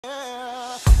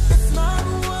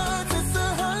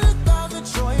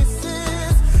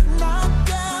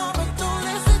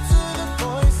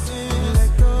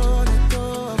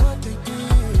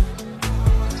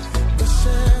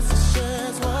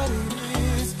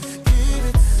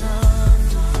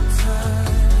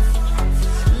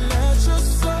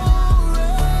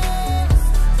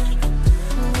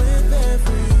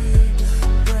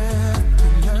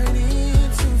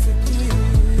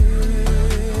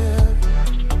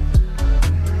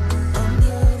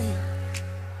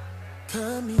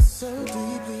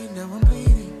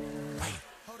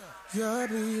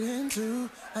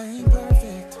I ain't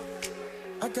perfect.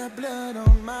 I got blood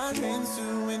on my hands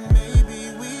too, and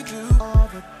maybe we do all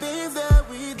the things that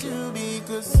we do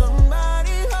because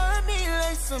somebody hurt me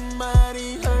like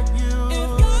somebody hurt you. If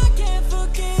God can't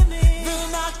forgive me,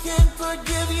 then I can't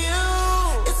forgive you.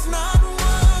 It's not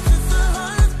once, it's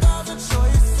 100,000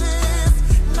 choices.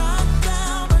 Knock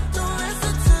down, but don't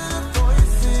listen to the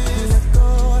voices. Let go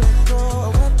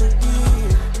of what they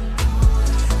did.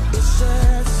 It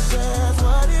shares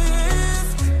what it is.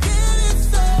 Give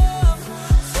yourself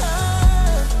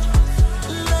time.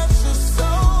 Let your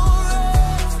soul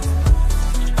rest.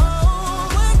 Oh,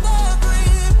 with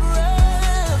every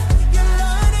breath, you're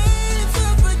learning to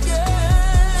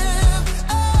forgive.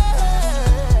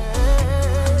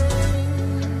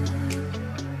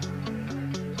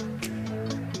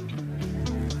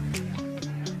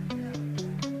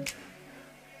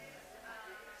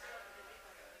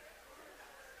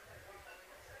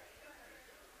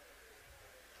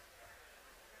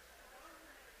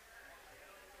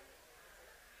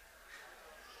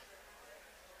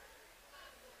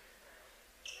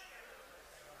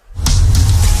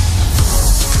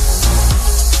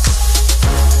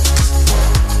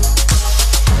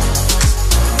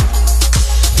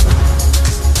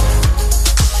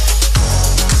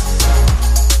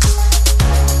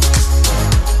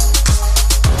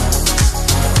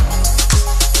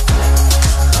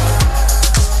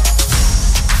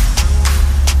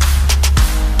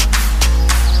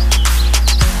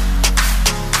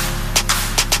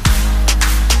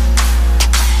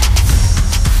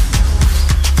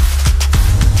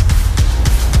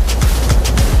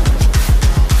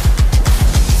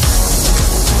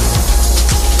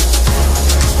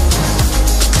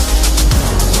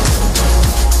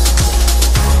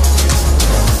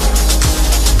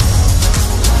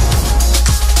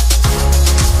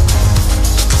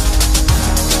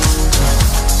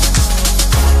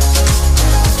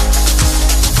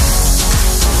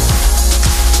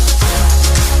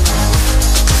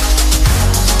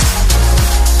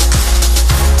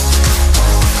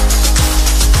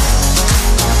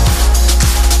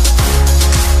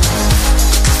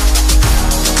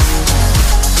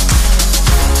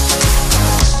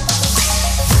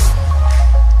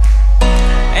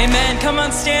 Amen. Come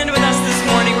on, stand with us this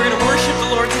morning. We're going to worship the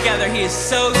Lord together. He is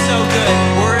so, so good.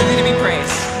 Worthy to be praised.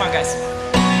 Come on, guys.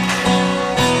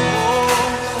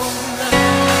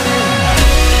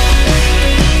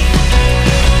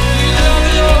 We love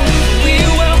you, Lord. We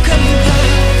welcome you, Lord.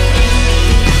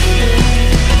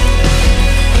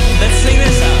 Let's sing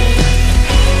this out.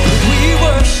 We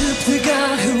worship the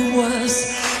God who was.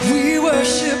 We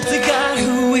worship the God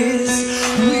who is.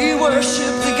 We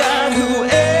worship the God who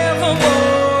evermore.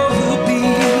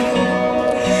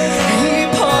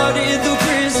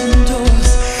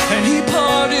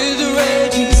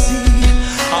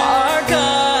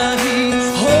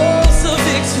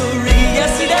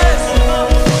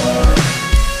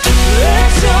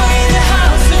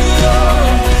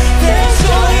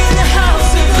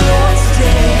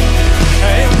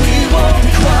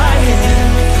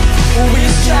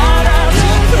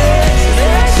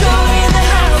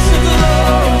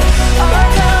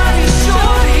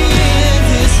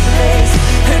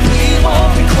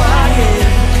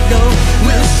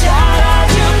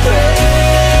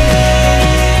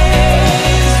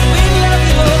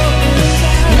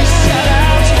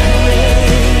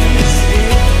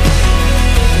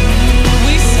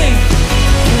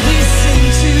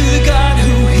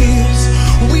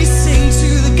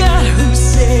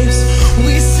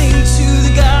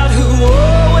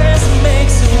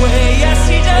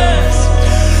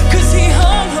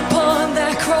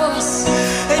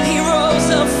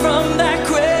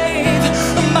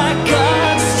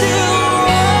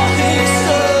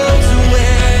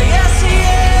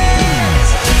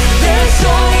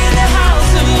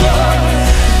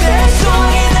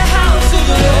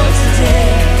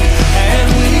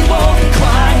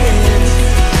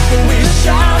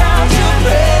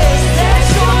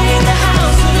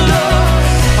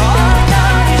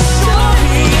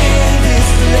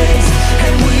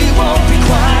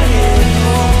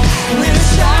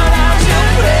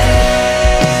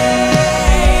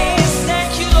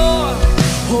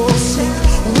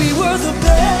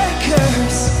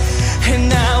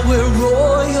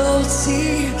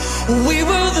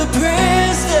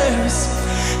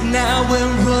 Now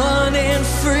we're running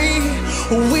free.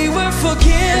 We were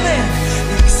forgiven,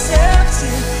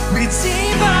 accepted,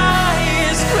 redeemed by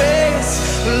His grace.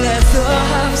 Let the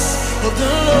house of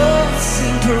the Lord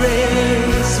sing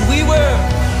praise. We were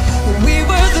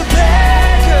the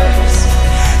beggars,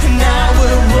 and now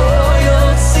we're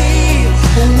royalty.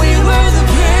 We were the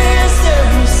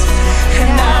prisoners, and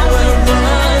now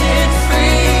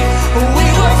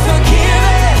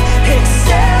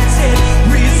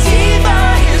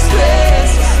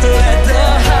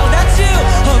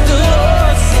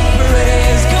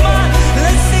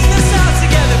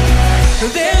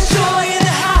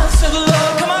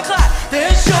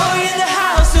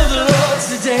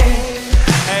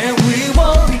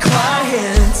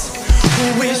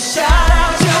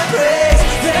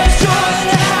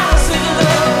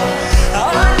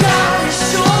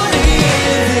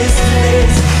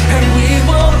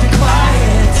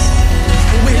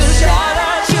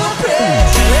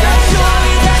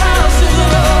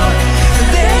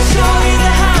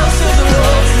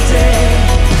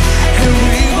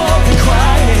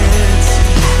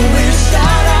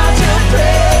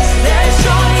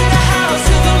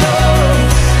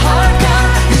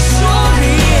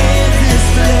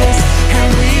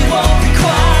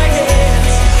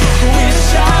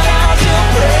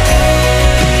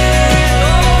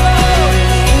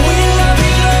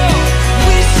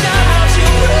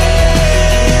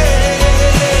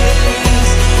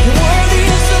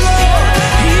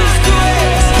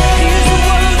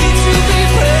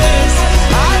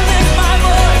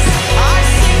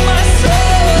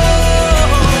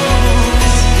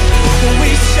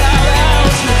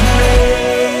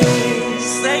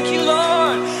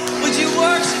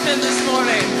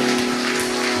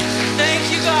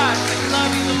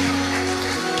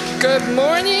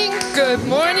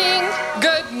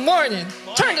morning.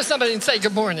 Turn to somebody and say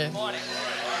good morning.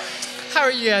 How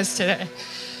are you guys today?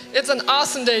 It's an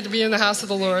awesome day to be in the house of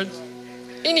the Lord.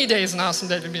 Any day is an awesome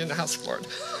day to be in the house of the Lord.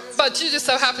 But you just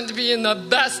so happen to be in the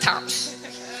best house.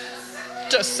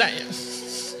 Just saying.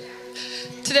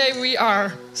 Today we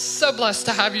are so blessed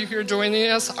to have you here joining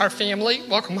us, our family.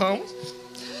 Welcome home.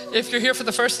 If you're here for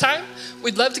the first time,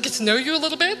 we'd love to get to know you a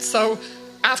little bit. So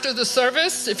after the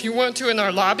service, if you want to, in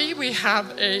our lobby, we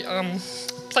have a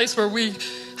place where we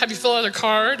have you fill out a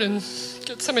card and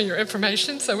get some of your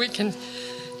information so we can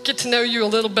get to know you a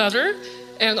little better.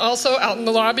 And also out in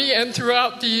the lobby and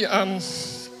throughout the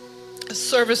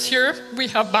service here, we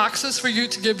have boxes for you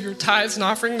to give your tithes and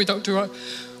offering. We don't do a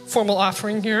formal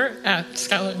offering here at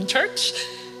Skyline Church.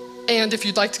 And if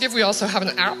you'd like to give, we also have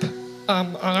an app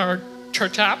on our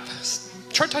church app,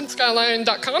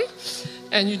 churchonskyline.com.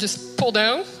 And you just pull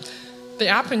down the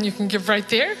app and you can give right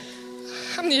there.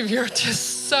 How many of you are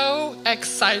just so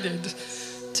excited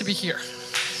to be here?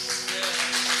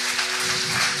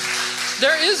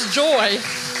 There is joy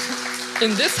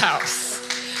in this house.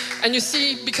 And you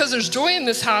see, because there's joy in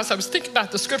this house, I was thinking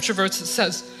about the scripture verse that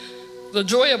says, the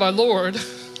joy of our Lord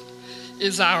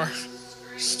is our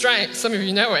strength. Some of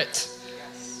you know it.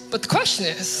 But the question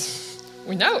is,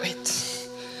 we know it,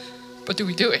 but do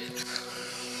we do it?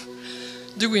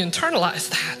 Do we internalize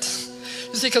that?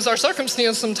 You see, because our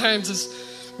circumstance sometimes is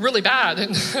really bad,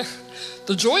 and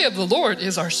the joy of the Lord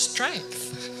is our strength.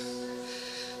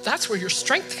 That's where your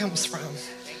strength comes from.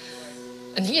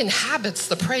 And he inhabits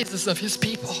the praises of his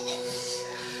people.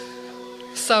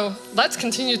 So let's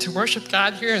continue to worship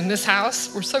God here in this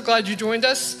house. We're so glad you joined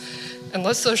us. And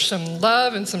let's show some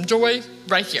love and some joy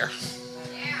right here.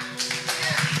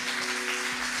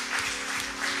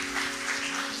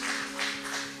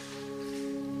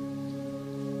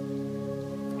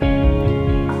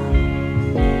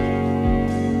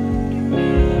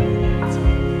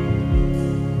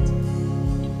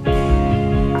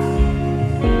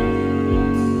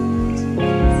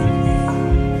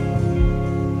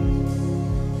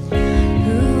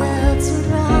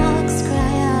 Rocks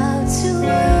cry out to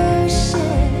worship.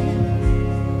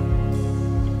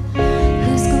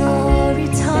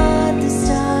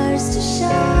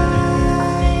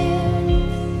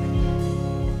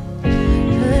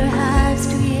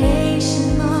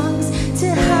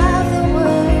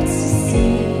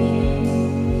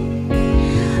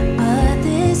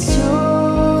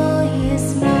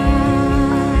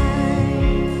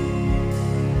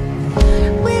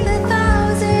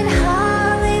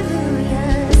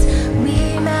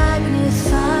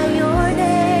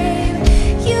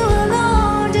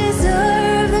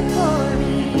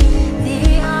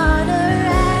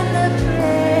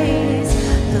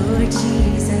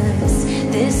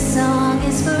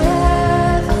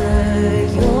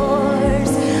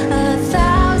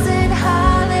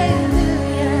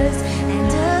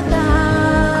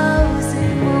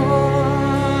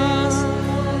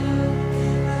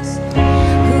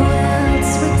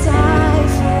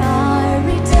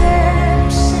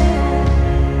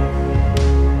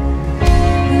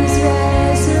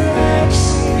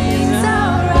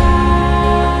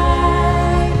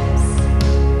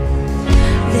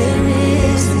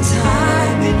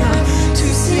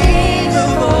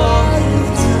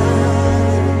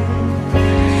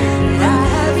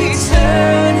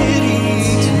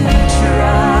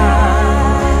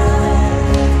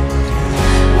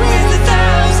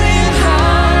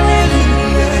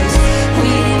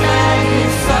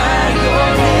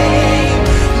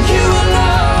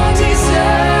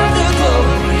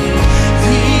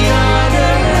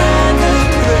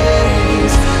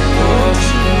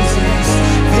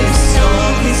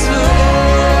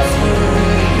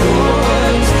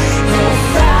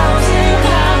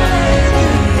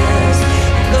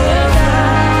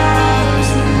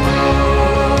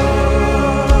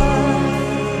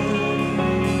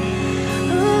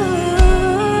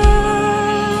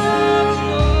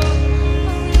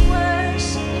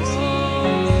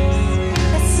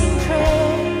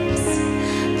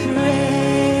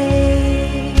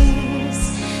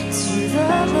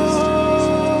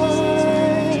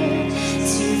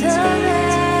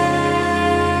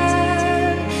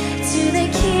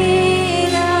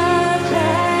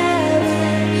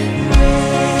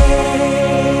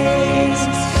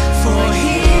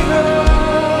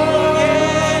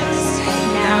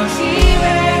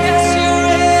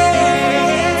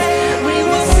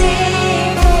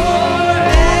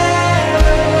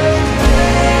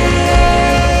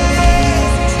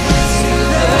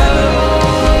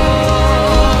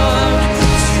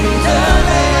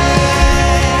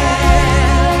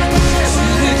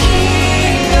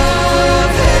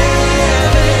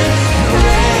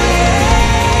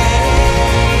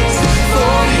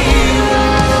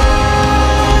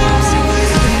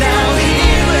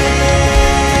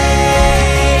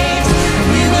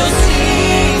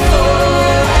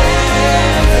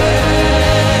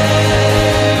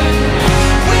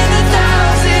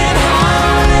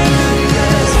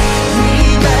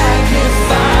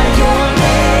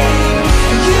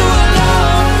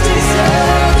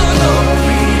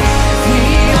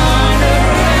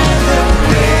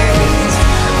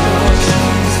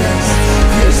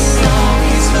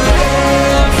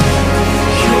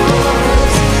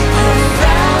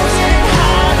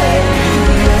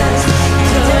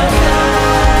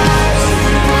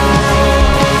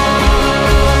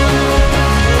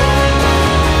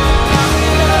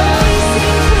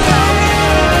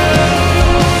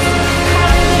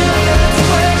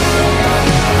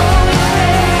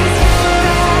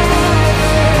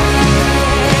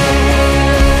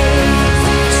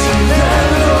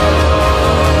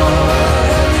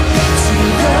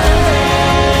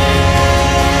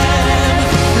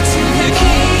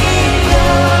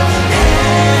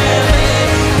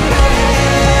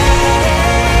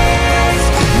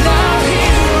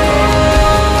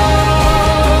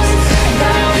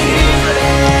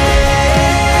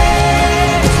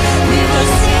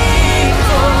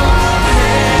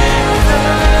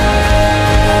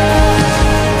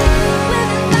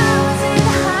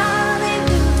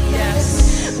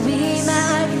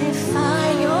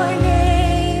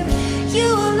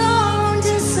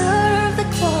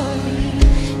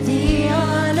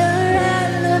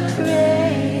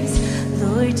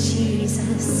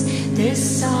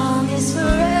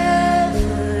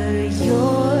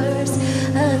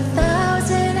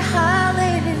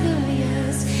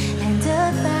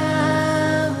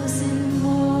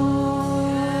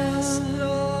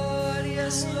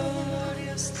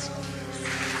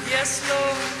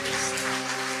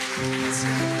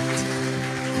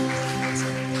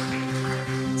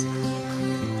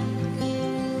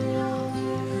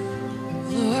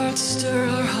 stir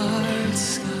our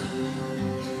hearts, God.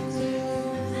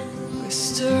 We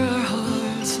stir our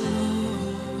hearts,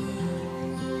 Lord.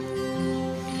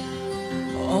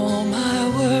 All my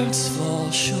words fall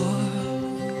short.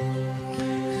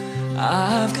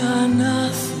 I've got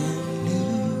nothing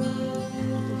new.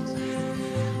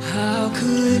 How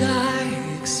could I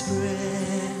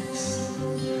express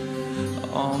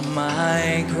all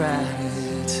my gratitude?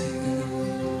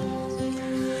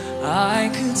 I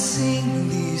could sing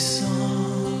these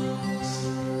songs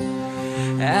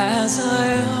as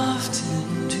I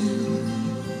often do,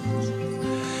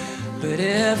 but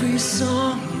every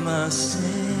song must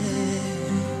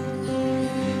end,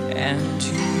 and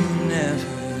you never.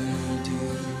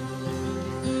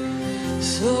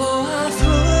 So I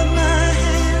throw up my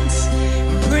hands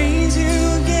and praise you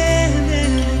again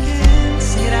and again.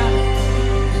 Sing it out.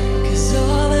 'Cause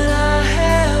all that I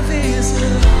have is a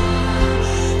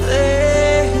hallelujah,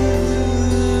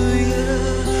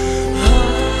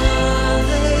 hallelujah.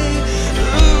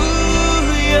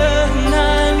 And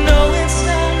I know it's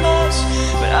not much,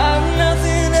 but I've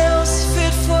nothing else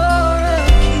fit for a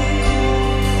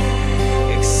king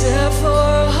except for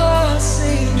a heart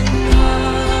singing.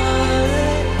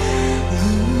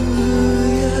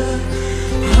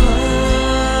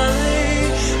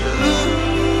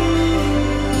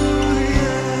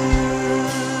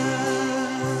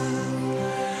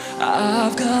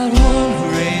 I've got one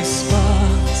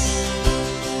response.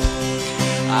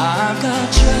 I've got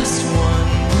just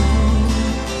one move.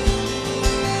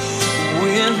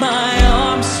 With my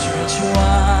arms stretched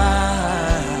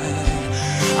wide,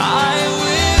 I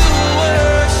will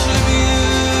worship you.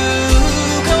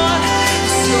 Come on.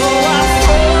 So I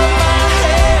throw up my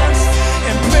hands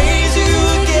and praise you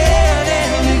again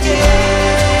and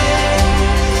again.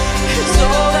 'Cause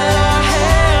all that I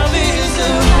have is a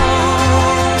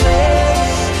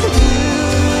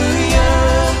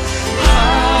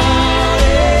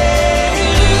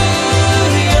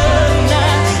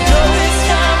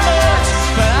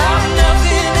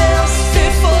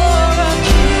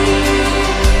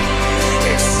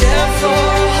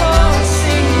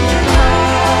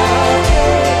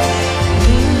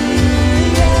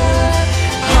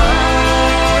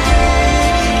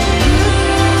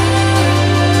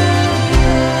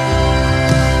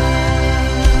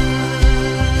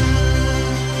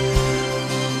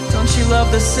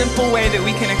the simple way that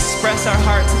we can express our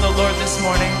heart to the Lord this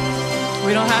morning.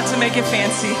 We don't have to make it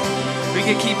fancy. We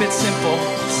can keep it simple,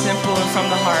 simple and from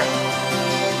the heart.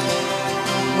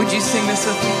 Would you sing this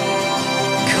with me?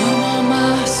 Come on,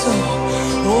 my soul,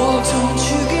 oh, don't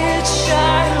you get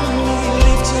shy on me.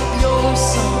 Lift up your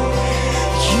song.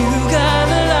 You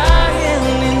got a lion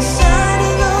inside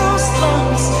of those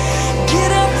lungs.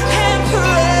 Get up and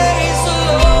praise the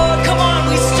Lord. Come on,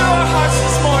 we stir our hearts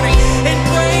this morning in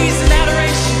praise and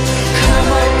adoration. Come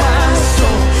on, my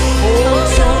soul, oh,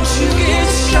 don't you get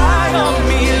shy on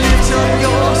me. Lift up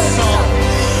your song.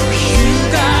 You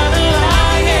got a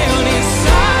lion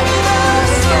inside of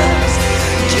those lungs.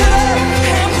 Get up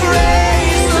and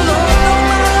praise the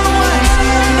Lord.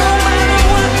 No matter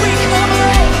what we come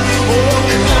on. Oh,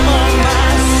 come on, my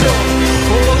soul,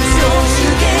 oh, don't you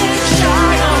get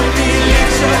shy on me.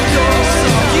 Lift up your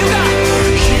song.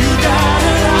 You got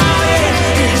a lion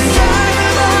inside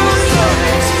of those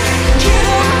lungs. Get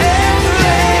up and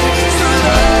praise the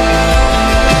Lord.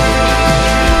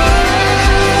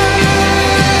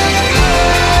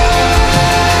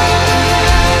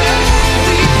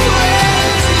 We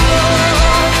praise the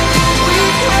Lord. We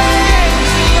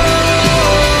praise the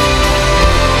Lord.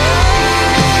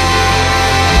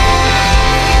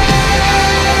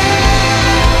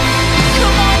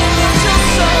 Come on and lift your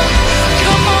soul.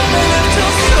 Come on and lift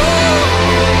your soul.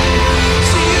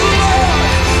 To you, Lord,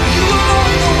 you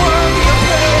alone are worthy of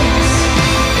praise.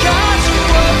 God, you're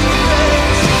worthy of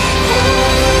praise.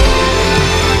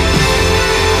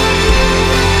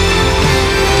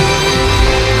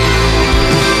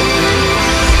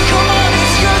 Come on,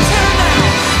 it's your turn now.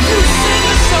 You sing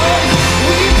a song.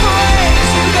 We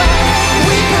praise you, God.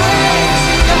 We praise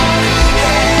you, God.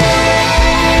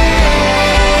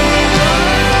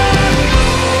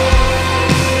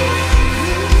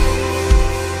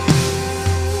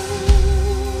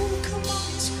 Come on,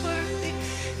 he's worthy.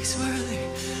 He's worthy.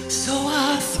 So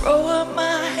I throw up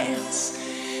my hands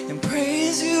and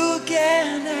praise you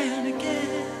again and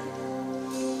again.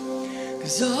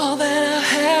 'Cause all that I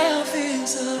have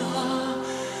is a hallelujah,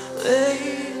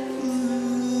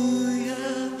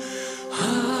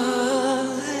 hallelujah.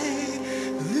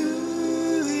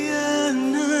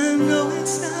 And I know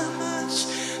it's not much,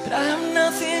 but I have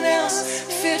nothing else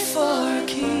fit for a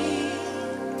king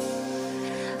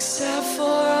except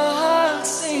for a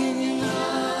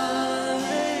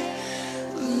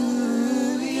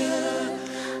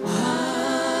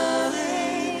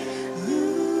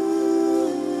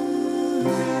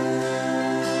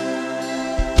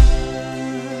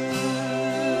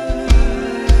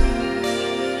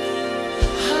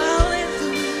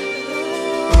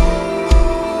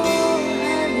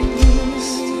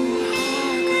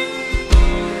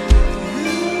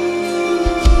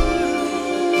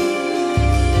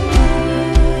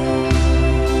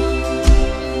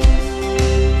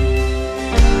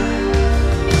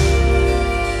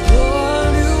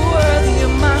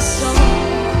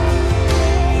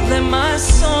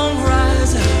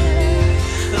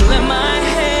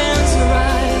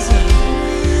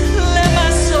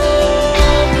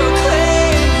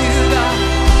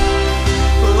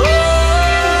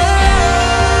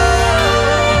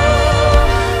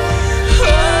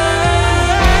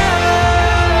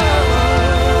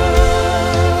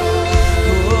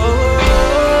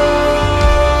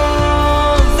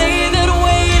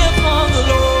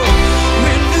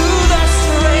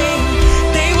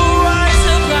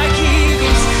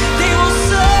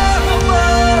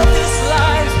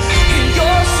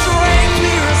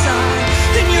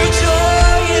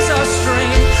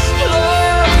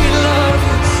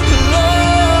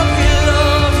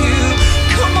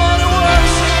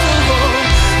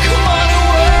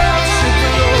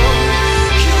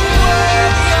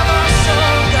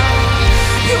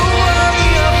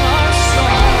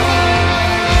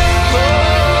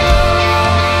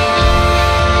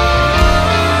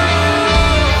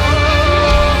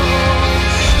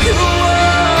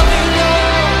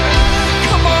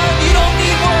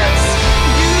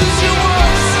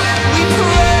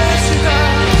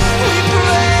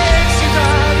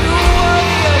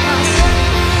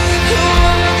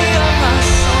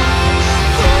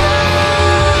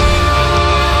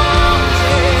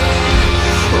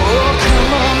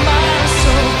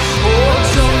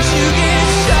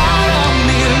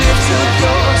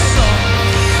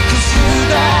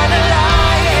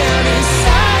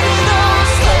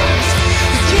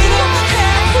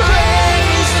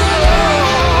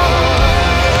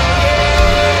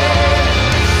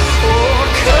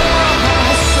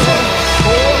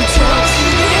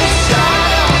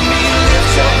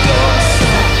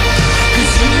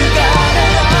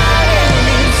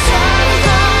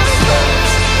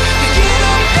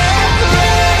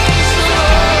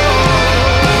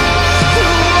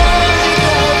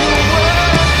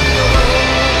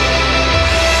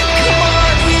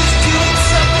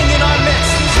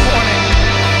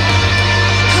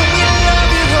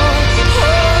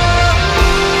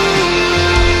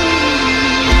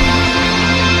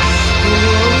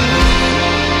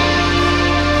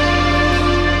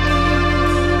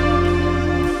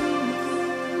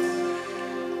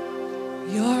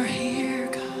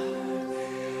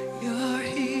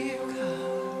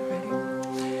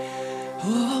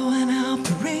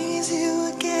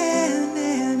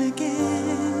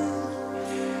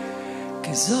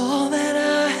 'cause all that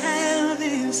I have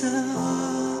is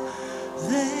hallelujah,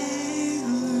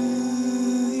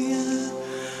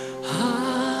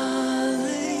 hallelujah.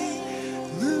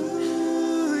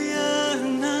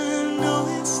 And I know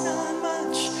it's not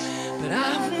much, but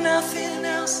I've nothing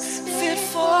else fit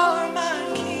for my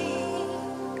King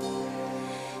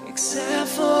except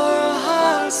for a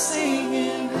heart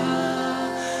singing hallelujah.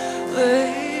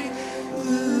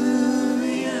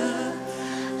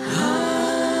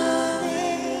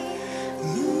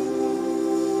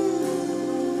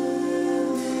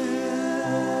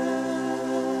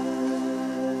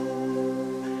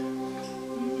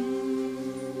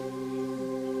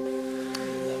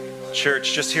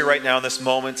 Church, just here right now in this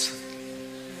moment,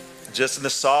 just in the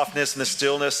softness and the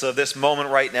stillness of this moment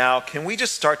right now, can we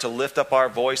just start to lift up our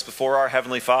voice before our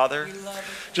Heavenly Father?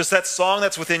 Just that song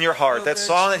that's within your heart, that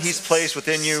song that He's placed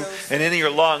within you and in your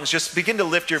lungs, just begin to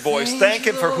lift your voice. Thank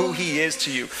Him for who He is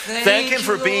to you. Thank Him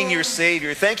for being your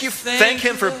Savior. Thank Him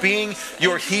for being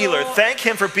your healer. Thank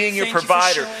Him for being your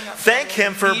provider. Thank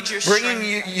Him for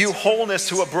bringing you wholeness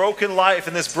to a broken life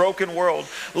in this broken world.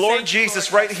 Lord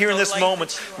Jesus, right here in this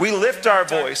moment, we lift our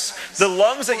voice. The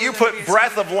lungs that you put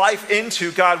breath of life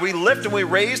into, God, we lift and we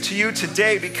raise to you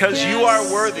today because you are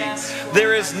worthy.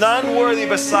 There is none worthy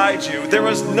beside you. There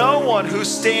is no one who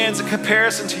stands in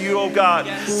comparison to you, O God.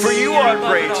 For you are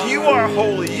great, you are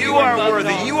holy, you are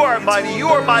worthy, you are mighty, you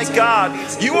are my God,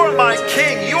 you are my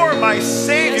King, you are my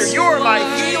Savior, you are my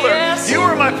healer, you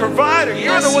are my provider, you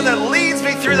are the one that leads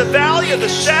me through the valley of the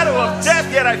shadow of death,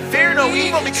 yet I fear no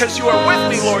evil because you are with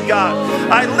me, Lord God.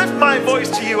 I lift my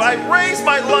voice to you, I raise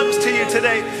my lungs to you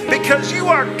today because you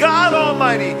are God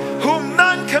Almighty, whom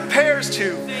none compares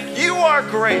to. You are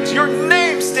great. Your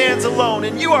name stands alone,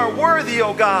 and you are worthy,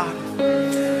 O God.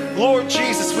 Lord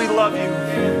Jesus, we love you.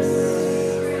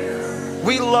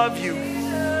 We love you.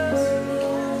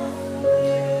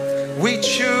 We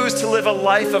choose to live a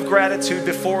life of gratitude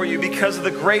before you because of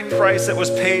the great price that was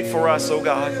paid for us, O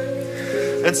God.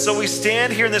 And so we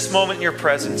stand here in this moment in your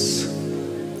presence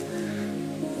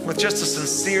with just a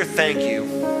sincere thank you,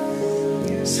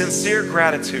 sincere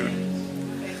gratitude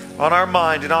on our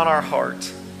mind and on our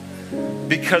heart,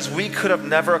 because we could have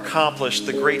never accomplished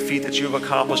the great feat that you have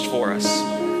accomplished for us.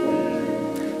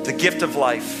 The gift of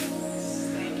life,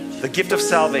 the gift of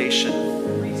salvation,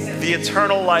 the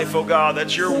eternal life, oh God,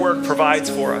 that your work provides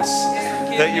for us,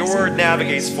 that your word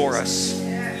navigates for us.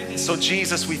 So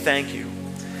Jesus, we thank you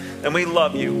and we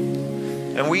love you.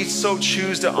 And we so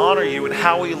choose to honor you in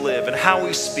how we live and how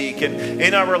we speak and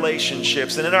in our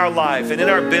relationships and in our life and in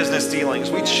our business dealings.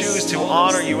 We choose to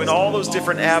honor you in all those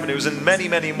different avenues and many,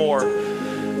 many more.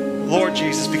 Lord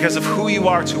Jesus, because of who you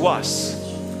are to us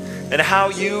and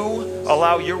how you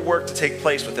allow your work to take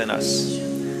place within us.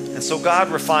 And so God,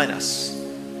 refine us.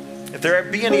 If there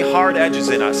be any hard edges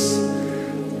in us,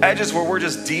 edges where we're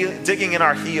just digging in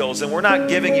our heels and we're not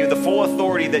giving you the full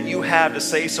authority that you have to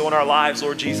say so in our lives,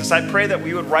 Lord Jesus, I pray that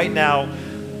we would right now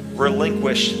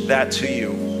relinquish that to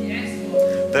you.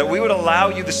 That we would allow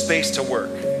you the space to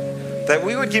work. That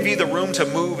we would give you the room to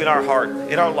move in our heart,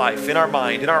 in our life, in our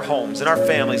mind, in our homes, in our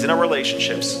families, in our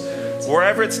relationships,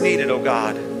 wherever it's needed, oh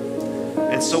God.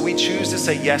 And so we choose to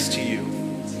say yes to you.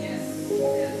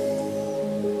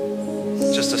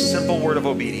 Just a simple word of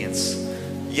obedience.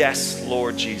 Yes,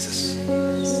 Lord Jesus.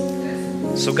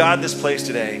 So God, this place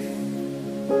today,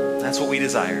 that's what we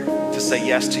desire, to say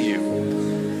yes to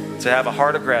you, to have a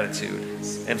heart of gratitude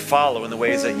and follow in the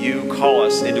ways that you call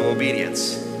us into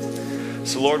obedience.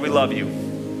 So Lord, we love you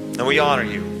and we honor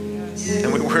you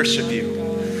and we worship you.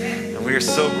 And we are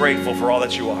so grateful for all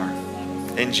that you are.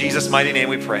 In Jesus' mighty name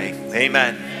we pray.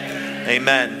 Amen.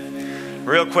 Amen.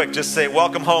 Real quick, just say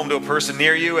welcome home to a person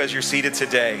near you as you're seated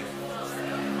today.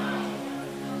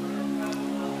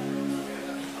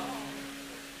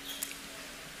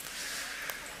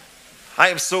 I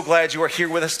am so glad you are here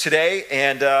with us today.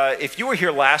 And if you were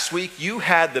here last week, you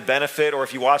had the benefit, or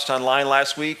if you watched online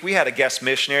last week, we had a guest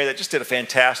missionary that just did a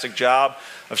fantastic job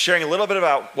of sharing a little bit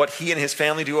about what he and his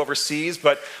family do overseas.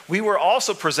 But we were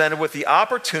also presented with the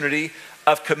opportunity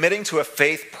of committing to a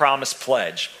faith promise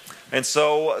pledge. And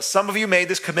so some of you made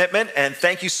this commitment, and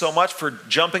thank you so much for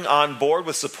jumping on board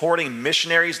with supporting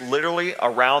missionaries literally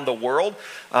around the world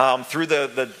through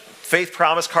the faith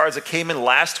promise cards that came in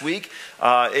last week.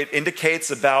 It indicates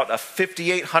about a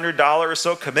 $5,800 or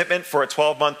so commitment for a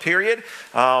 12-month period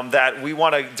that we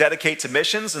want to dedicate to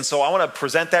missions. And so I want to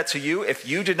present that to you. If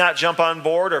you did not jump on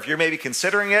board, or if you're maybe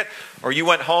considering it, or you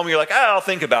went home, you're like, I'll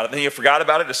think about it. Then you forgot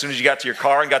about it as soon as you got to your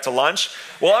car and got to lunch.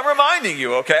 Well, I'm reminding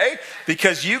you, okay?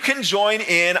 Because you can join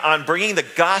in on bringing the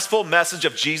gospel message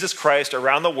of Jesus Christ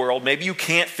around the world. Maybe you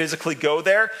can't physically go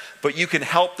there, but you can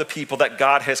help the people that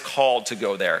God has called to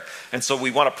go there. And so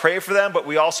we want to pray for them, but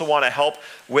we also want to help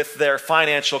with their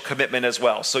financial commitment as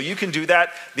well. So you can do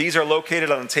that. These are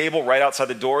located on the table right outside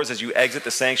the doors as you exit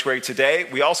the sanctuary today.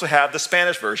 We also have the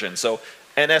Spanish version. So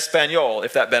en español,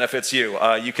 if that benefits you.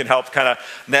 You can help kind of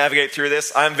navigate through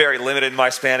this. I'm very limited in my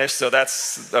Spanish, so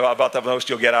that's about the most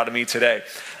you'll get out of me today.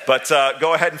 But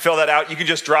go ahead and fill that out. You can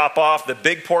just drop off the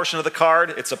big portion of the card.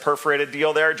 It's a perforated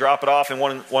deal there. Drop it off in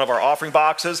one of our offering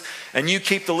boxes. And you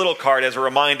keep the little card as a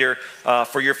reminder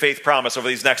for your faith promise over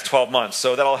these next 12 months.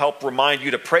 So that'll help remind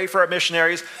you to pray for our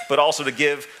missionaries, but also to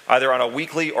give either on a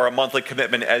weekly or a monthly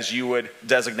commitment as you would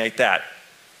designate that.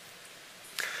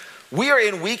 We are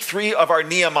in week 3 of our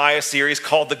Nehemiah series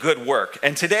called The Good Work.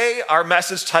 And today our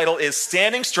message title is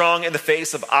Standing Strong in the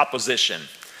Face of Opposition.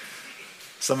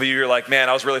 Some of you are like, man,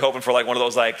 I was really hoping for like one of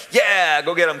those like, yeah,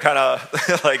 go get them kind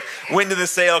of like wind in the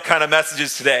sail kind of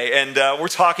messages today. And we're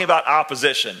talking about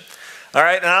opposition. All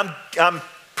right, and I'm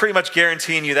pretty much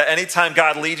guaranteeing you that anytime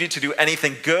God leads you to do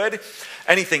anything good,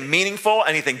 anything meaningful,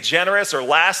 anything generous or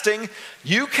lasting,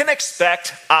 you can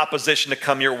expect opposition to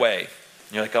come your way.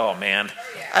 You're like, oh man,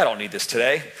 I don't need this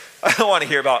today. I don't want to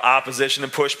hear about opposition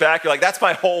and pushback. You're like, that's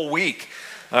my whole week.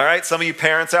 All right, some of you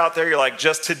parents out there, you're like,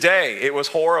 just today, it was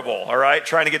horrible. All right,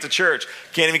 trying to get to church.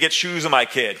 Can't even get shoes on my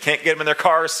kid. Can't get them in their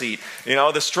car seat. You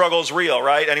know, the struggle's real,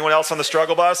 right? Anyone else on the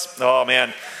struggle bus? Oh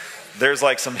man, there's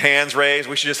like some hands raised.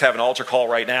 We should just have an altar call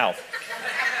right now.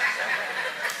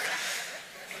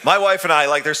 My wife and I,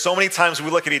 like, there's so many times we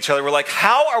look at each other, we're like,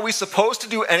 how are we supposed to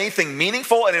do anything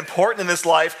meaningful and important in this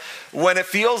life when it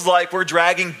feels like we're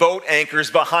dragging boat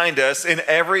anchors behind us in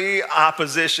every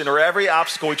opposition or every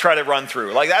obstacle we try to run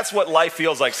through? Like, that's what life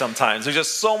feels like sometimes. There's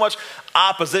just so much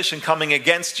opposition coming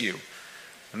against you.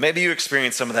 Maybe you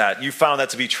experienced some of that. You found that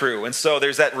to be true. And so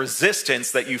there's that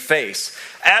resistance that you face.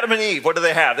 Adam and Eve, what do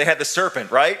they have? They had the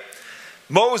serpent, right?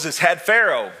 Moses had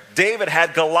Pharaoh. David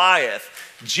had Goliath.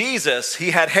 Jesus, he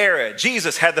had Herod.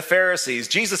 Jesus had the Pharisees.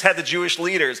 Jesus had the Jewish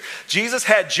leaders. Jesus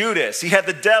had Judas. He had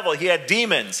the devil. He had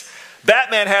demons.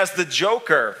 Batman has the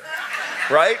Joker,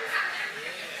 right?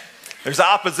 There's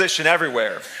opposition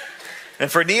everywhere.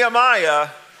 And for Nehemiah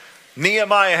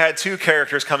had 2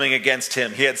 characters coming against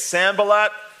him. He had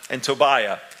Sanballat and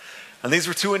Tobiah. And these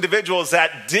were 2 individuals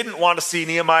that didn't want to see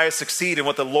Nehemiah succeed in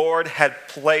what the Lord had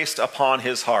placed upon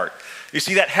his heart. You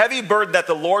see, that heavy burden that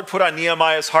the Lord put on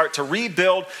Nehemiah's heart to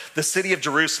rebuild the city of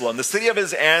Jerusalem, the city of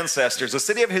his ancestors, the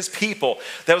city of his people,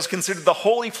 that was considered the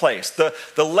holy place, the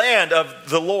land of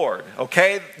the Lord,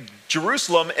 okay?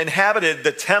 Jerusalem inhabited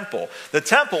the temple. The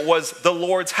temple was the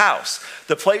Lord's house,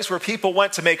 the place where people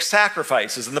went to make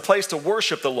sacrifices, and the place to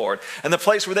worship the Lord, and the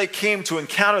place where they came to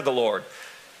encounter the Lord.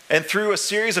 And through a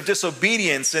series of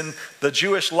disobedience in the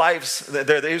Jewish lives,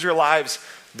 the Israel lives,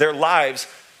 their lives,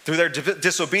 through their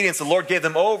disobedience, the Lord gave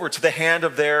them over to the hand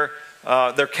of their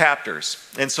captors.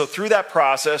 And so through that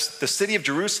process, the city of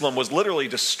Jerusalem was literally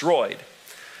destroyed.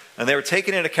 And they were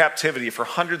taken into captivity for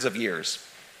hundreds of years.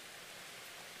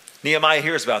 Nehemiah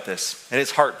hears about this, and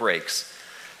his heart breaks.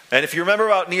 And if you remember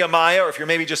about Nehemiah, or if you're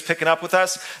maybe just picking up with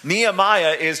us,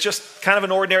 Nehemiah is just kind of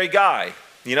an ordinary guy.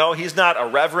 You know, he's not a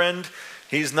reverend.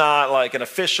 He's not like an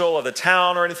official of the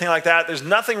town or anything like that. There's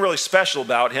nothing really special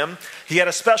about him. He had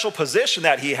a special position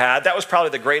that he had. That was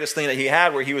probably the greatest thing that he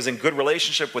had, where he was in good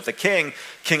relationship with the king,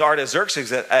 King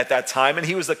Artaxerxes at that time. And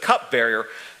he was the cupbearer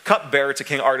to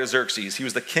King Artaxerxes. He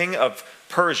was the king of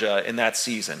Persia in that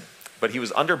season. But he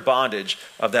was under bondage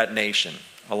of that nation,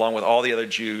 along with all the other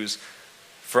Jews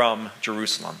from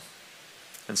Jerusalem.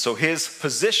 And so his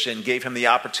position gave him the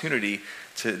opportunity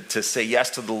to say yes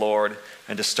to the Lord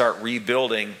and to start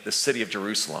rebuilding the city of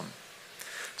Jerusalem.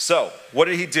 So, what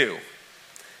did he do?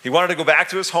 He wanted to go back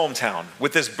to his hometown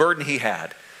with this burden he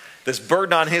had, this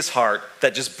burden on his heart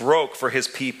that just broke for his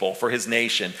people, for his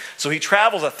nation. So he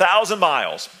travels 1,000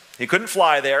 miles. He couldn't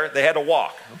fly there. They had to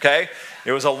walk, okay?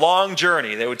 It was a long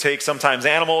journey. They would take sometimes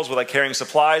animals with like carrying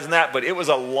supplies and that, but it was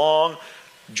a long,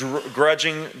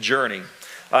 grudging journey.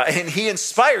 And he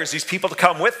inspires these people to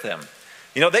come with him.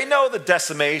 You know, they know the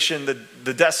decimation,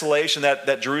 the desolation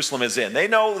that Jerusalem is in. They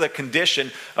know the condition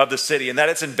of the city and that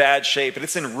it's in bad shape, and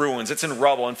it's in ruins, it's in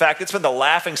rubble. In fact, it's been the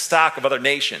laughing stock of other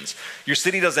nations. Your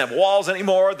city doesn't have walls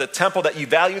anymore. The temple that you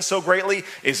valued so greatly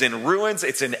is in ruins.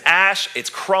 It's in ash. It's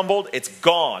crumbled. It's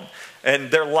gone.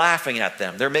 And they're laughing at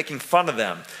them. They're making fun of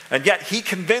them. And yet he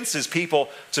convinces people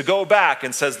to go back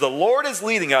and says, the Lord is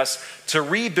leading us to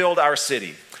rebuild our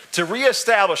city, to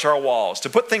reestablish our walls, to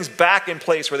put things back in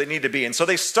place where they need to be. And so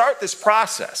they start this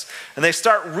process, and they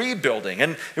start rebuilding.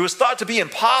 And it was thought to be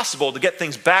impossible to get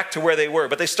things back to where they were,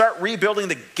 but they start rebuilding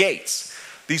the gates,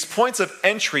 these points of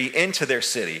entry into their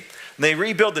city. And they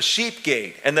rebuild the sheep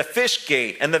gate, and the fish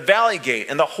gate, and the valley gate,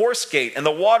 and the horse gate, and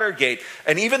the water gate,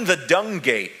 and even the dung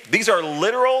gate. These are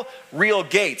literal, real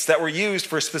gates that were used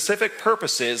for specific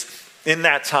purposes in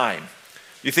that time.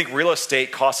 You think real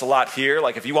estate costs a lot here?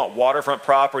 Like if you want waterfront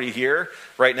property here,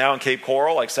 right now in Cape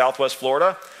Coral, like Southwest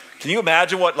Florida, can you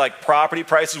imagine what like property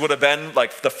prices would have been?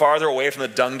 Like the farther away from the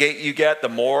dung gate you get, the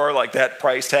more like that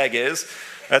price tag is.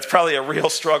 That's probably a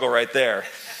real struggle right there.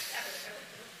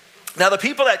 Now the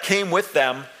people that came with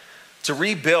them to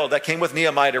rebuild, that came with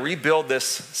Nehemiah to rebuild this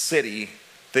city,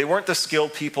 they weren't the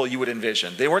skilled people you would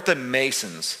envision. They weren't the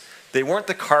masons. They weren't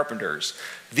the carpenters.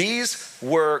 These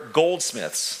were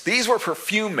goldsmiths. These were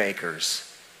perfume makers.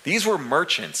 These were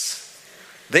merchants.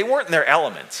 They weren't in their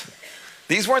element.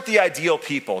 These weren't the ideal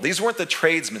people. These weren't the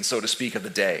tradesmen, so to speak, of the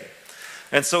day.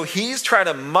 And so he's trying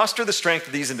to muster the strength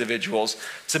of these individuals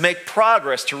to make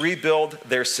progress to rebuild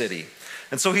their city.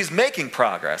 And so he's making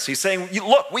progress. He's saying,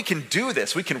 look, we can do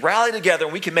this. We can rally together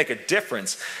and we can make a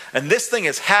difference. And this thing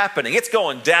is happening. It's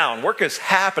going down. Work is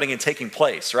happening and taking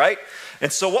place, right?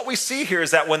 And so what we see here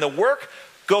is that when the work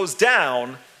goes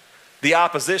down, the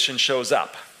opposition shows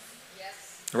up.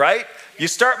 Yes. Right? You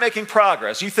start making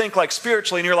progress. You think like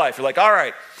spiritually in your life. You're like, all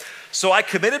right, so I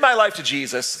committed my life to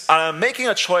Jesus. I'm making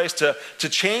a choice to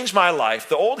change my life.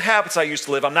 The old habits I used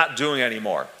to live, I'm not doing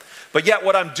anymore. But yet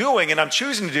what I'm doing and I'm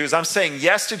choosing to do is I'm saying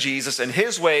yes to Jesus and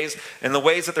his ways and the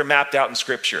ways that they're mapped out in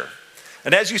Scripture.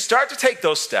 And as you start to take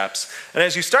those steps, and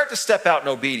as you start to step out in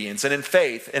obedience and in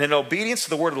faith and in obedience to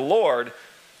the word of the Lord,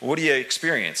 what do you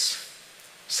experience?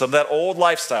 Some of that old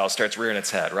lifestyle starts rearing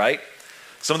its head, right?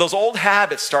 Some of those old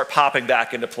habits start popping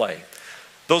back into play.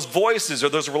 Those voices or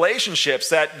those relationships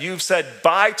that you've said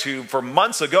bye to for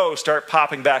months ago start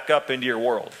popping back up into your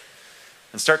world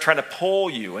and start trying to pull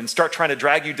you and start trying to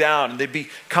drag you down, and they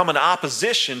become an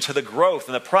opposition to the growth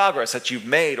and the progress that you've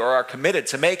made or are committed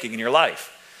to making in your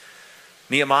life.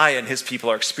 Nehemiah and his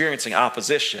people are experiencing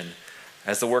opposition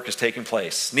as the work is taking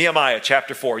place. Nehemiah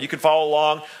chapter 4. You can follow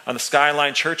along on the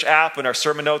Skyline Church app and our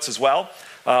sermon notes as well.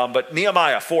 But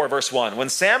Nehemiah 4 verse 1. When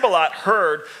Sanballat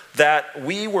heard that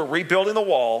we were rebuilding the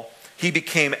wall, he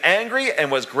became angry and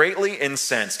was greatly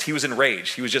incensed. He was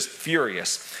enraged. He was just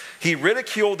furious. He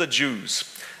ridiculed the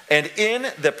Jews. And in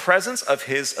the presence of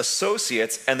his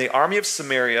associates and the army of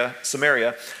Samaria,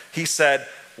 he said,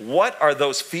 "What are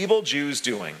those feeble Jews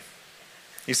doing?"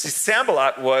 You see,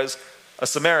 Sanballat was a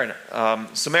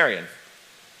Samaritan.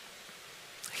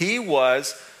 He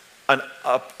was an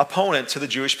opponent to the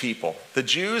Jewish people. The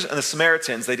Jews and the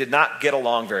Samaritans, they did not get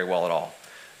along very well at all.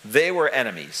 They were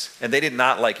enemies, and they did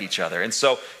not like each other. And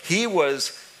so he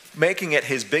was making it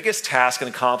his biggest task and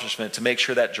accomplishment to make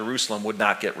sure that Jerusalem would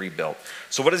not get rebuilt.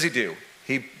 So what does he do?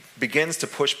 He begins to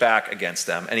push back against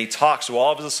them, and he talks to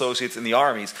all of his associates in the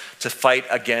armies to fight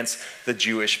against the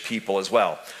Jewish people as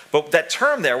well. But that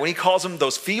term there, when he calls them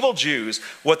those feeble Jews,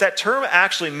 what that term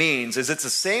actually means is it's the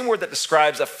same word that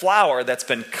describes a flower that's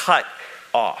been cut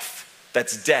off,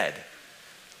 that's dead,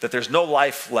 that there's no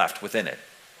life left within it.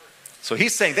 So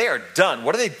he's saying they are done.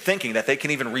 What are they thinking that they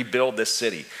can even rebuild this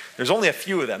city? There's only a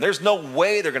few of them. There's no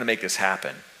way they're going to make this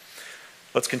happen.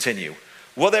 Let's continue.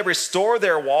 Will they restore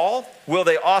their wall? Will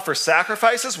they offer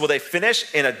sacrifices? Will they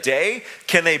finish in a day?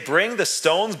 Can they bring the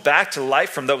stones back to life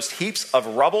from those heaps of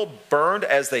rubble burned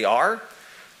as they are?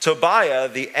 Tobiah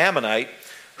the Ammonite,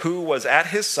 who was at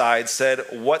his side, said,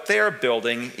 "What they are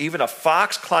building, even a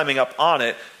fox climbing up on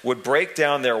it, would break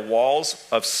down their walls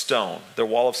of stone," their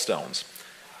wall of stones.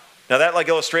 Now that like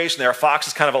illustration there, a fox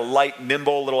is kind of a light,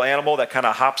 nimble little animal that kind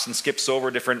of hops and skips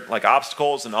over different like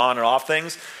obstacles and on and off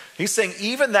things. He's saying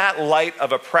even that light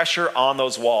of a pressure on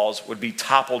those walls would be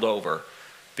toppled over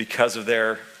because of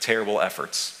their terrible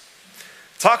efforts.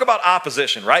 Talk about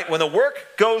opposition, right? When the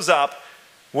work goes up,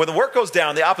 when the work goes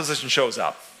down, the opposition shows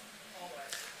up.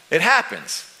 It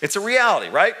happens. It's a reality,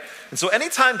 right? And so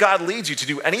anytime God leads you to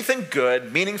do anything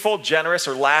good, meaningful, generous,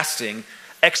 or lasting,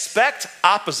 expect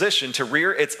opposition to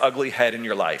rear its ugly head in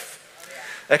your life.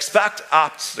 Expect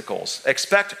obstacles.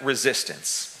 Expect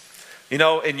resistance. You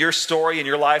know, in your story, in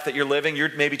your life that you're living,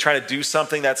 you're maybe trying to do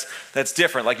something that's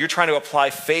different. Like you're trying to apply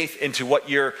faith into what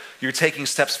you're taking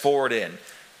steps forward in.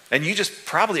 And you just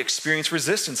probably experience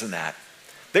resistance in that.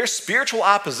 There's spiritual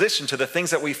opposition to the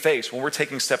things that we face when we're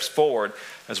taking steps forward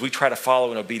as we try to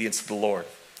follow in obedience to the Lord.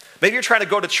 Maybe you're trying to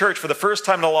go to church for the first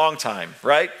time in a long time,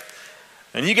 right?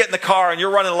 And you get in the car and you're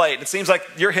running late. And it seems like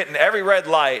you're hitting every red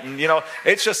light. And, you know,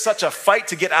 it's just such a fight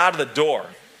to get out of the door.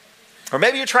 Or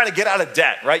maybe you're trying to get out of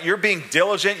debt, right? You're being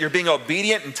diligent, you're being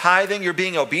obedient in tithing, you're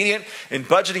being obedient in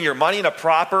budgeting your money in a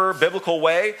proper biblical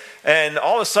way, and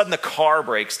all of a sudden the car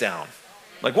breaks down.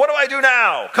 Like, what do I do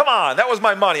now? Come on, that was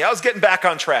my money. I was getting back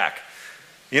on track.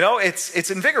 You know,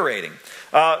 it's invigorating.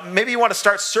 Maybe you want to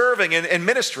start serving in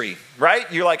ministry,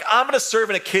 right? You're like, I'm going to serve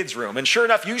in a kid's room. And sure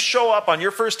enough, you show up on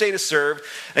your first day to serve,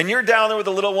 and you're down there with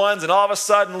the little ones, and all of a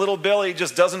sudden, little Billy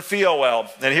just doesn't feel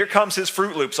well. And here comes his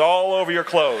Fruit Loops all over your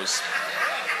clothes.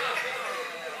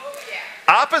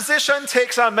 Opposition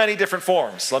takes on many different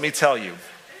forms, let me tell you.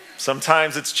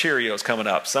 Sometimes it's Cheerios coming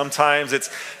up. Sometimes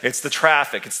it's the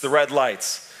traffic. It's the red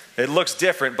lights. It looks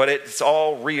different, but it's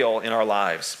all real in our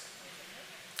lives.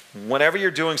 Whenever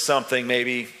you're doing something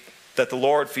maybe that the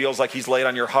Lord feels like he's laid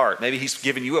on your heart, maybe he's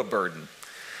given you a burden,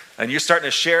 and you're starting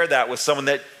to share that with someone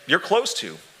that you're close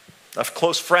to, a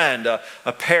close friend, a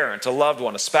parent, a loved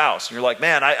one, a spouse, and you're like,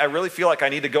 man, I really feel like I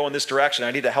need to go in this direction.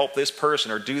 I need to help this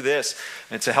person or do this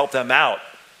and to help them out.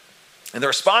 And the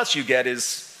response you get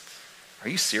is, are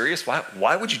you serious?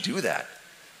 Why would you do that?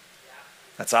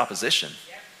 That's opposition.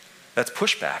 That's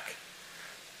pushback.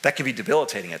 That can be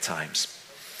debilitating at times.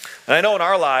 And I know in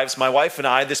our lives, my wife and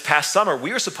I, this past summer,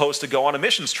 we were supposed to go on a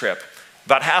missions trip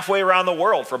about halfway around the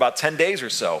world for about 10 days or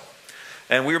so.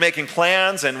 And we were making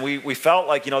plans, and we felt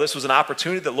like, you know, this was an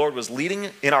opportunity that the Lord was leading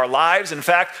in our lives. In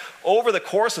fact, over the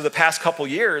course of the past couple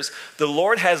years, the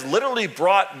Lord has literally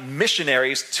brought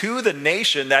missionaries to the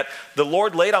nation that the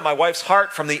Lord laid on my wife's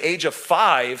heart from the age of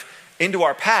 5 into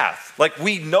our path. Like,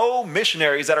 we know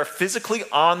missionaries that are physically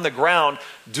on the ground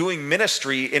doing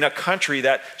ministry in a country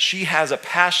that she has a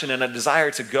passion and a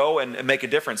desire to go and make a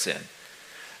difference in.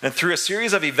 And through a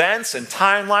series of events and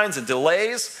timelines and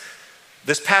delays,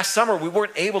 this past summer we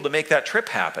weren't able to make that trip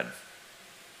happen.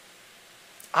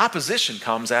 Opposition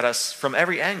comes at us from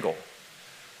every angle.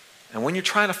 And when you're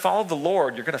trying to follow the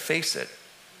Lord, you're going to face it.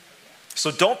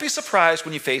 So don't be surprised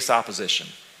when you face opposition.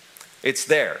 It's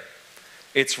there.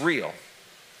 It's real.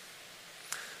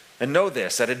 And know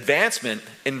this, that advancement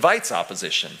invites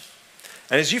opposition.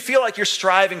 And as you feel like you're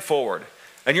striving forward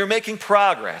and you're making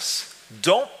progress,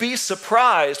 don't be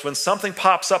surprised when something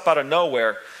pops up out of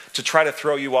nowhere to try to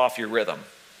throw you off your rhythm,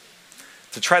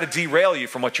 to try to derail you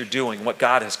from what you're doing, what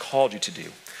God has called you to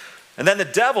do. And then the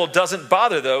devil doesn't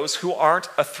bother those who aren't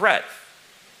a threat.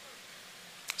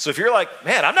 So if you're like,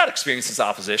 man, I'm not experiencing this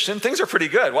opposition, things are pretty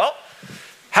good. Well,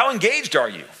 how engaged are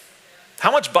you?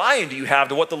 How much buy-in do you have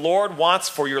to what the Lord wants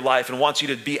for your life and wants you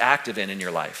to be active in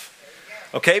your life?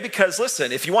 Okay, because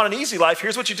listen, if you want an easy life,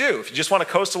 here's what you do. If you just want to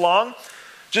coast along,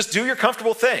 just do your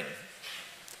comfortable thing.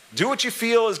 Do what you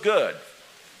feel is good.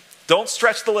 Don't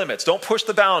stretch the limits. Don't push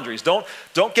the boundaries. Don't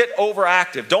get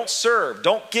overactive. Don't serve.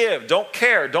 Don't give. Don't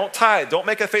care. Don't tithe. Don't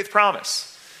make a faith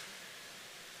promise.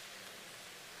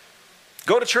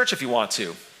 Go to church if you want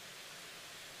to.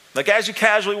 Like as you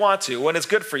casually want to, when it's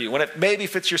good for you, when it maybe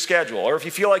fits your schedule, or if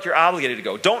you feel like you're obligated to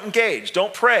go. Don't engage.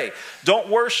 Don't pray. Don't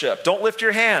worship. Don't lift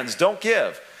your hands. Don't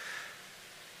give.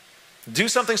 Do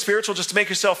something spiritual just to make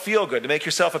yourself feel good, to make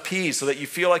yourself appeased so that you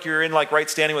feel like you're in like right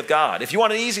standing with God. If you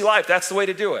want an easy life, that's the way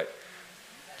to do it.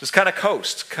 Just kind of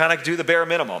coast, kind of do the bare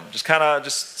minimum.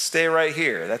 Just stay right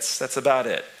here. That's about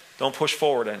it. Don't push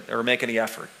forward or make any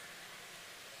effort.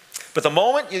 But the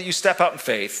moment you step out in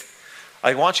faith,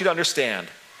 I want you to understand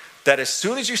that as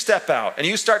soon as you step out and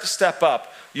you start to step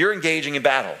up, you're engaging in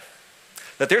battle.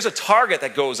 That there's a target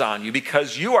that goes on you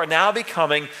because you are now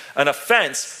becoming an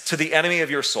offense to the enemy of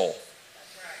your soul.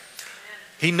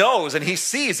 He knows and he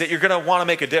sees that you're going to want to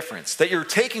make a difference, that you're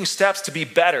taking steps to be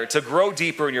better, to grow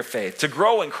deeper in your faith, to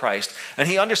grow in Christ. And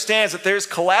he understands that there's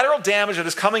collateral damage that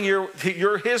is coming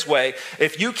his way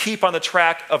if you keep on the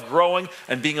track of growing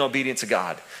and being obedient to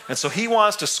God. And so he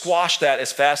wants to squash that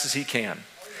as fast as he can.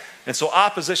 And so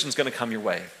opposition is going to come your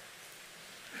way.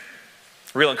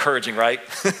 Real encouraging, right?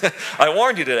 I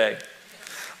warned you today.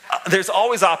 There's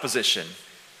always opposition.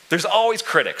 There's always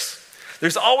critics.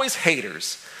 There's always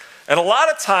haters. And a lot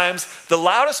of times, the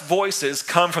loudest voices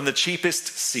come from the cheapest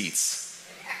seats.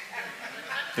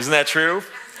 Isn't that true?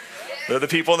 They're the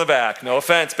people in the back. No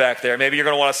offense back there. Maybe you're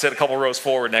going to want to sit a couple rows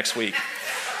forward next week.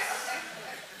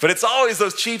 But it's always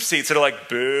those cheap seats that are like,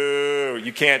 boo,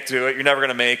 you can't do it. You're never going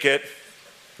to make it.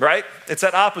 right? It's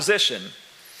that opposition.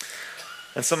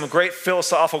 And some great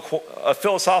philosophical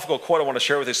quote I want to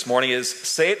share with you this morning is,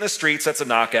 say it in the streets, that's a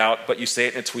knockout, but you say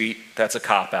it in a tweet, that's a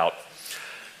cop-out.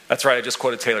 That's right, I just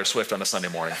quoted Taylor Swift on a Sunday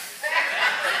morning.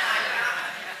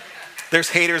 There's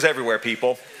haters everywhere,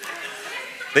 people.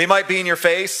 They might be in your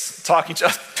face, talking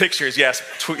pictures, yes,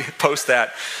 post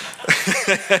that.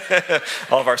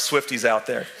 All of our Swifties out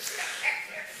there.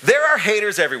 There are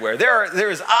haters everywhere. There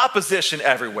is opposition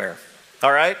everywhere,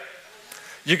 all right?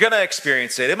 You're going to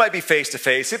experience it. It might be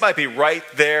face-to-face. It might be right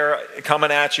there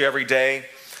coming at you every day.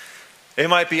 It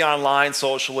might be online,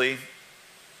 socially.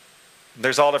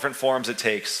 There's all different forms it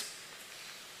takes.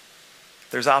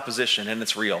 There's opposition, and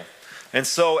it's real. And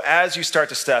so as you start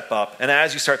to step up and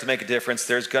as you start to make a difference,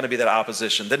 there's going to be that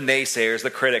opposition, the naysayers, the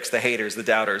critics, the haters, the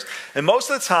doubters. And most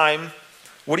of the time,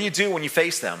 what do you do when you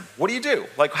face them? What do you do?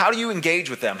 Like, how do you engage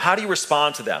with them? How do you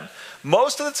respond to them?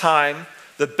 Most of the time,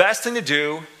 the best thing to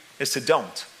do is to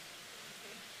don't.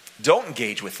 Don't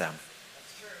engage with them.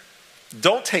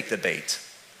 Don't take the bait.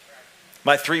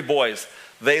 My 3 boys,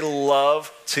 they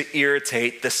love to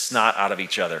irritate the snot out of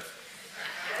each other.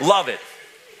 Love it.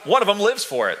 One of them lives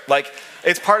for it. Like,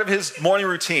 it's part of his morning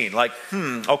routine. Like,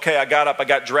 okay, I got up, I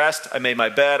got dressed, I made my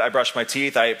bed, I brushed my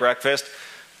teeth, I ate breakfast.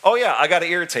 Oh yeah, I got to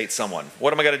irritate someone.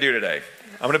 What am I going to do today?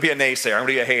 I'm going to be a naysayer. I'm going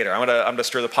to be a hater. I'm going to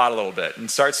stir the pot a little bit and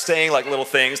start saying like little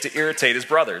things to irritate his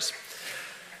brothers.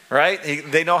 Right?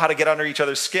 They know how to get under each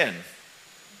other's skin.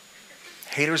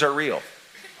 Haters are real.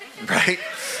 Right?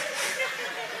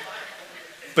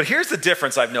 But here's the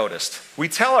difference I've noticed. We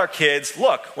tell our kids,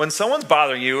 look, when someone's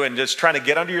bothering you and just trying to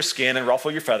get under your skin and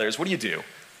ruffle your feathers, what do?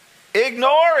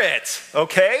 Ignore it,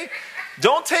 okay?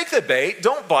 Don't take the bait.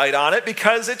 Don't bite on it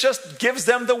because it just gives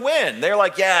them the win. They're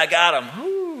like, yeah, I got him.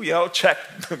 Ooh, check.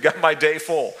 Got my day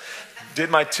full. Did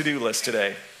my to-do list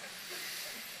today.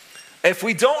 If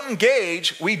we don't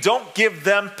engage, we don't give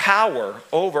them power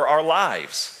over our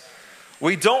lives.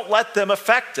 We don't let them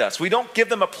affect us. We don't give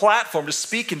them a platform to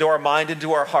speak into our mind,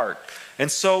 into our heart.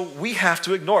 And so we have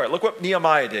to ignore it. Look what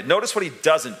Nehemiah did. Notice what he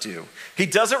doesn't do. He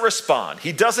doesn't respond.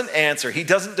 He doesn't answer. He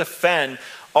doesn't defend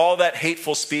all that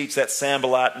hateful speech that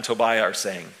Sanballat and Tobiah are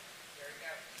saying.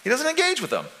 He doesn't engage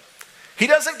with them. He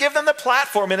doesn't give them the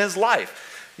platform in his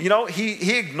life.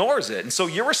 He ignores it. And so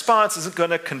your response isn't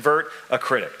going to convert a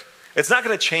critic. It's not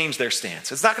going to change their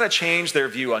stance. It's not going to change their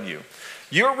view on you.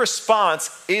 Your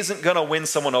response isn't going to win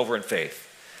someone over in faith.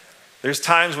 There's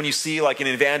times when you see like in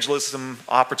evangelism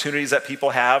opportunities that people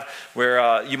have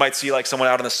where you might see like someone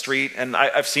out on the street, and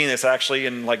I've seen this actually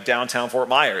in like downtown Fort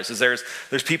Myers, is there's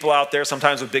people out there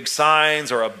sometimes with big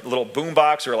signs or a little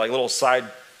boombox or like little side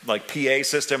like PA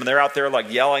system, and they're out there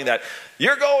like yelling that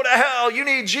you're going to hell, you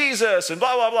need Jesus, and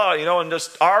blah, blah, blah, and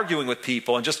just arguing with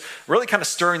people and just really kind of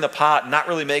stirring the pot and not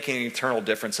really making an eternal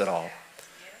difference at all.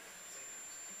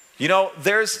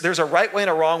 There's a right way and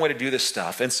a wrong way to do this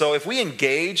stuff. And so if we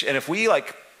engage and if we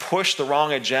like push the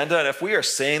wrong agenda and if we are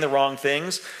saying the wrong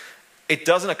things, it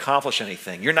doesn't accomplish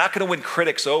anything. You're not going to win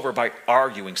critics over by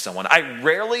arguing someone. I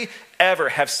rarely ever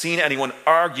have seen anyone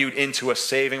argued into a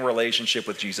saving relationship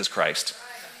with Jesus Christ.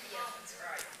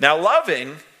 Now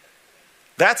loving,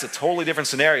 that's a totally different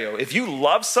scenario. If you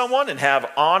love someone and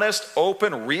have honest,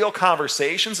 open, real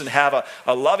conversations and have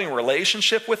a loving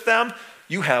relationship with them,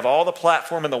 you have all the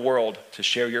platform in the world to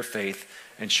share your faith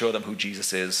and show them who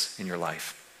Jesus is in your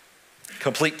life.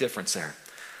 Complete difference there.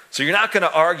 So you're not going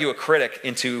to argue a critic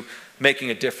into making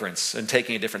a difference and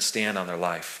taking a different stand on their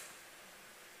life.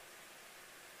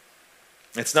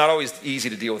 It's not always easy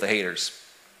to deal with the haters.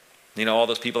 All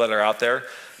those people that are out there.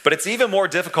 But it's even more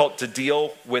difficult to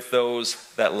deal with those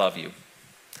that love you.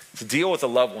 To deal with the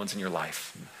loved ones in your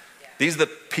life. These are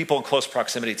the people in close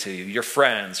proximity to you, your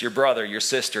friends, your brother, your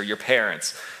sister, your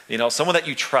parents, someone that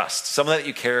you trust, someone that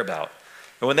you care about.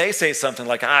 And when they say something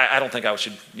like, I don't think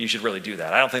you should really do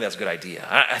that. I don't think that's a good idea.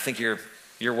 I think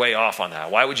you're way off on that.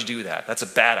 Why would you do that? That's a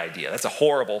bad idea. That's a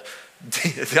horrible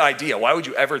idea. Why would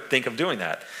you ever think of doing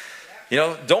that?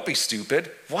 Don't be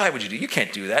stupid. Why would you do? You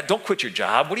can't do that. Don't quit your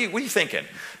job. What are you thinking?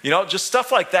 Just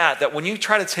stuff like that when you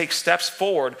try to take steps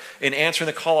forward in answering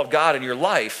the call of God in your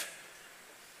life,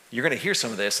 you're going to hear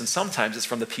some of this, and sometimes it's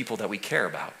from the people that we care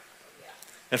about.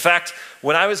 In fact,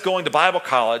 when I was going to Bible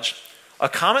college, a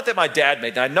comment that my dad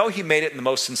made, and I know he made it in the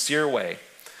most sincere way.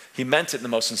 He meant it in the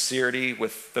most sincerity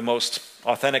with the most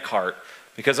authentic heart,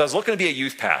 because I was looking to be a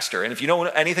youth pastor. And if you know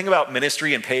anything about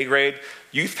ministry and pay grade,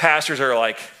 youth pastors are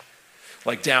like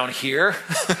down here,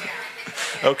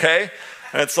 okay?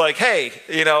 And it's like, hey,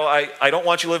 I don't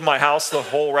want you to live in my house the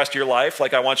whole rest of your life.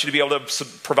 Like, I want you to be able to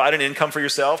provide an income for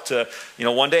yourself to,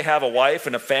 one day have a wife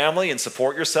and a family and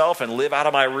support yourself and live out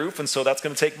of my roof. And so that's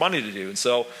going to take money to do. And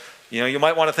so, you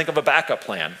might want to think of a backup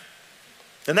plan.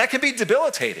 And that can be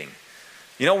debilitating.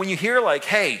 When you hear like,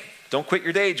 hey, don't quit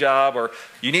your day job, or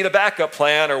you need a backup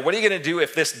plan, or what are you going to do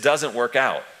if this doesn't work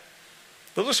out?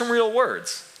 Those are some real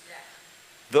words.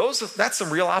 That's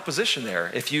some real opposition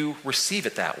there if you receive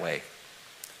it that way.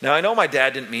 Now, I know my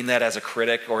dad didn't mean that as a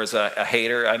critic or as a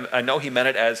hater. I know he meant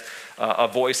it as a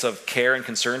voice of care and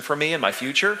concern for me and my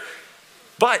future.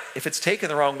 But if it's taken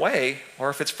the wrong way, or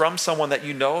if it's from someone that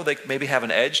they maybe have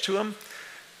an edge to them,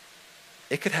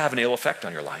 it could have an ill effect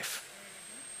on your life.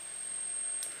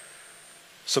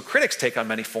 So critics take on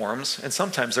many forms, and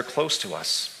sometimes they're close to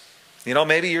us.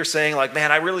 Maybe you're saying like,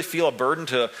 man, I really feel a burden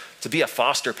to be a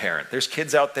foster parent. There's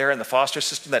kids out there in the foster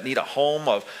system that need a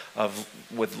home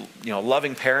with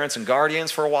loving parents and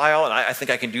guardians for a while, and I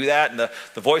think I can do that. And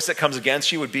the voice that comes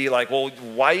against you would be like, well,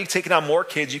 why are you taking on more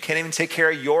kids? You can't even take care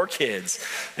of your kids.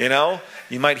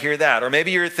 You might hear that. Or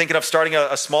maybe you're thinking of starting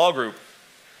a small group,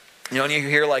 and you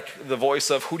hear like the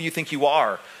voice of, who do you think you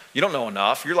are? You don't know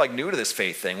enough. You're like new to this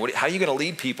faith thing. How are you going to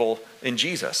lead people in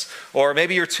Jesus? Or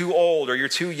maybe you're too old, or you're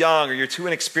too young, or you're too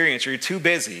inexperienced, or you're too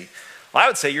busy. Well, I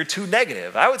would say you're too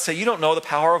negative. I would say you don't know the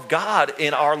power of God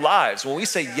in our lives. When we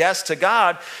say yes to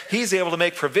God, He's able to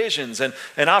make provisions and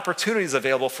opportunities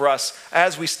available for us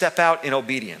as we step out in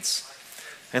obedience.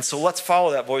 And so let's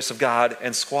follow that voice of God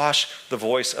and squash the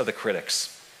voice of the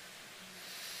critics.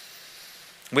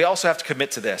 We also have to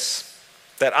commit to this,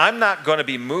 that I'm not going to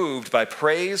be moved by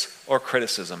praise or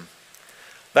criticism.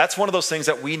 That's one of those things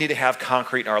that we need to have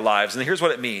concrete in our lives. And here's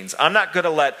what it means. I'm not going to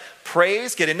let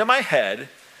praise get into my head,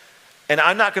 and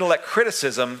I'm not going to let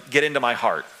criticism get into my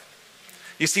heart.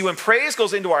 You see, when praise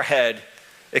goes into our head,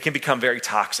 it can become very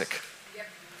toxic,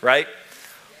 right?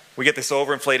 We get this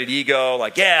overinflated ego,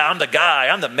 like, yeah, I'm the guy,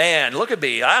 I'm the man, look at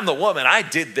me, I'm the woman, I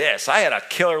did this, I had a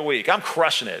killer week, I'm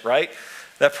crushing it, right?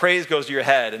 That praise goes to your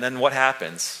head, and then what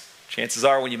happens? Chances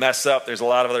are when you mess up, there's a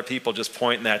lot of other people just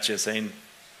pointing at you saying,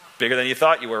 bigger than you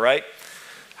thought you were, right?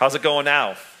 How's it going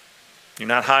now? You're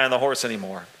not high on the horse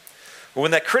anymore. But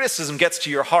when that criticism gets to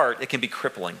your heart, it can be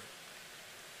crippling.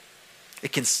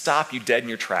 It can stop you dead in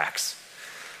your tracks.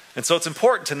 And so it's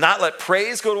important to not let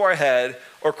praise go to our head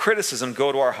or criticism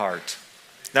go to our heart.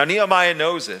 Now, Nehemiah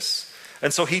knows this.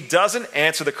 And so he doesn't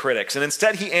answer the critics, and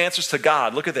instead he answers to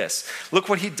God. Look at this. Look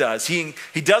what he does. He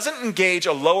doesn't engage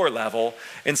a lower level.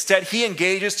 Instead, he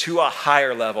engages to a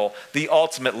higher level, the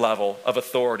ultimate level of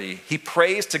authority. He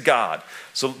prays to God.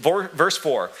 So verse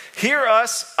 4, hear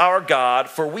us, our God,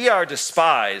 for we are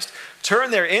despised. Turn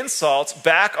their insults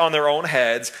back on their own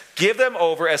heads. Give them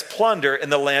over as plunder in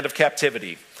the land of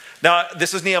captivity. Now,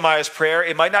 this is Nehemiah's prayer.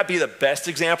 It might not be the best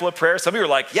example of prayer. Some of you are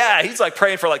like, yeah, he's like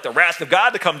praying for like the wrath of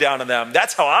God to come down on them.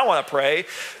 That's how I want to pray.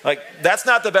 Like, that's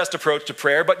not the best approach to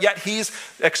prayer, but yet he's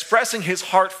expressing his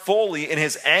heart fully in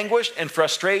his anguish and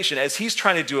frustration as he's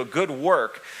trying to do a good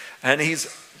work, and he's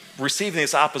receiving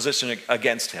this opposition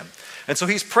against him. And so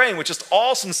he's praying with just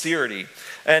all sincerity.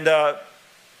 And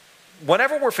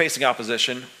whenever we're facing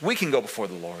opposition, we can go before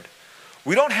the Lord.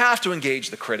 We don't have to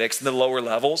engage the critics in the lower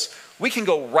levels. We can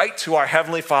go right to our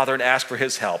Heavenly Father and ask for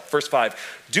His help. Verse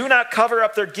 5, do not cover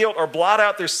up their guilt or blot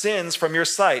out their sins from your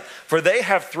sight, for they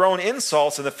have thrown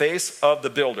insults in the face of the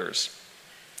builders.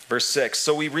 Verse 6,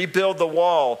 so we rebuilt the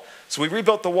wall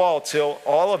till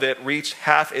all of it reached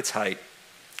half its height.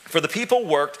 For the people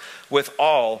worked with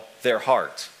all their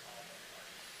heart.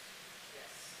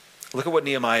 Look at what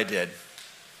Nehemiah did.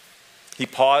 He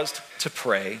paused to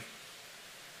pray,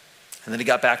 and then he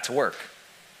got back to work.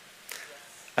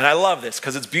 And I love this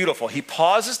because it's beautiful. He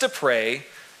pauses to pray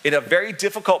in a very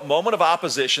difficult moment of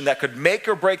opposition that could make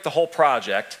or break the whole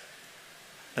project,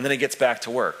 and then he gets back to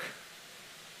work.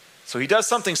 So he does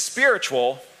something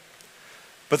spiritual,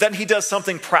 but then he does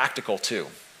something practical too.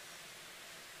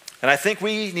 And I think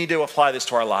we need to apply this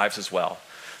to our lives as well.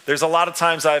 There's a lot of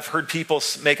times I've heard people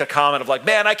make a comment of like,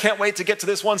 man, I can't wait to get to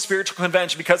this one spiritual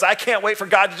convention because I can't wait for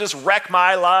God to just wreck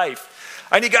my life.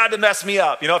 I need God to mess me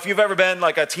up. If you've ever been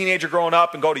like a teenager growing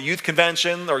up and go to youth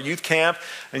convention or youth camp,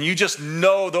 and you just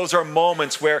know those are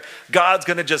moments where God's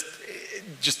going to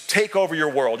just take over your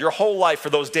world. Your whole life for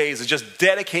those days is just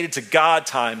dedicated to God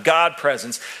time, God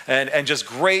presence, and just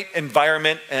great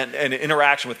environment and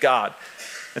interaction with God.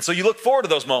 And so you look forward to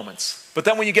those moments. But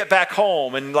then when you get back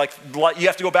home and you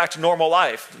have to go back to normal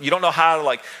life, you don't know how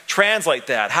to translate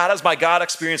that. How does my God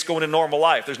experience go into normal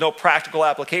life? There's no practical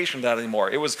application of that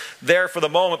anymore. It was there for the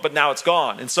moment, but now it's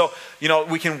gone. And so,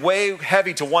 we can weigh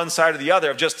heavy to one side or the other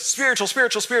of just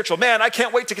spiritual. Man, I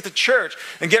can't wait to get to church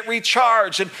and get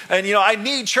recharged. And I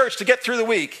need church to get through the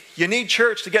week. You need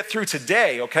church to get through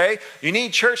today, okay? You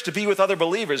need church to be with other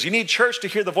believers. You need church to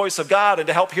hear the voice of God and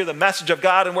to help hear the message of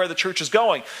God and where the church is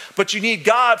going. But you need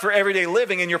God for everyday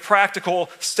living in your practical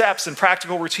steps and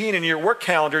practical routine in your work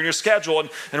calendar and your schedule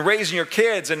and raising your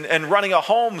kids and running a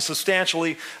home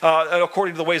substantially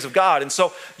according to the ways of God. And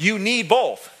so you need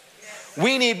both.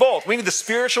 We need both. We need the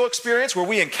spiritual experience where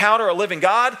we encounter a living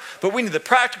God, but we need the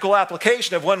practical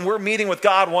application of when we're meeting with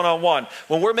God one-on-one,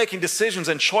 when we're making decisions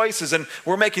and choices and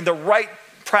we're making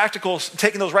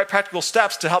taking those right practical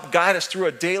steps to help guide us through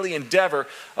a daily endeavor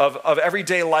of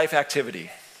everyday life activity.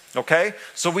 Okay?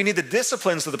 So we need the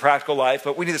disciplines of the practical life,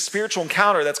 but we need a spiritual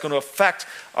encounter that's going to affect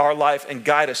our life and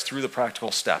guide us through the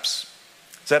practical steps.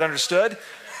 Is that understood?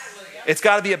 It's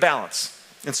got to be a balance.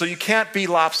 And so you can't be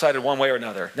lopsided one way or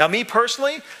another. Now, me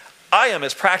personally, I am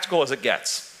as practical as it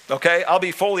gets. Okay? I'll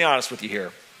be fully honest with you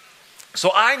here.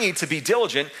 So I need to be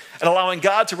diligent in allowing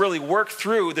God to really work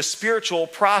through the spiritual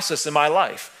process in my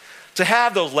life, to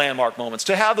have those landmark moments,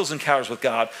 to have those encounters with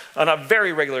God on a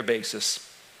very regular basis,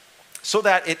 so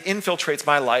that it infiltrates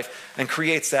my life and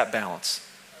creates that balance.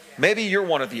 Maybe you're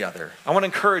one or the other. I want to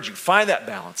encourage you, find that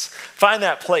balance. Find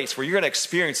that place where you're going to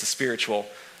experience the spiritual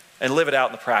and live it out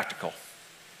in the practical.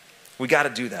 We got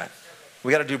to do that.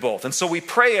 We got to do both. And so we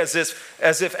pray as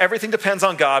if everything depends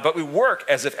on God, but we work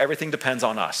as if everything depends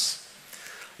on us.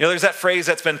 There's that phrase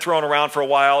that's been thrown around for a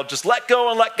while, just let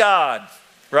go and let God,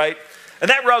 right? And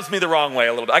that rubs me the wrong way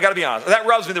a little bit. I got to be honest. That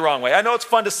rubs me the wrong way. I know it's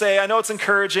fun to say. I know it's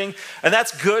encouraging. And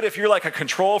that's good if you're like a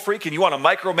control freak and you want to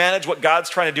micromanage what God's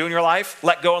trying to do in your life.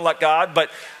 Let go and let God. But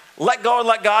let go and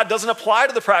let God doesn't apply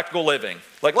to the practical living.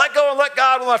 Let go and let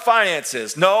God with my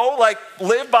finances. No,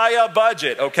 live by a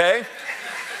budget, okay?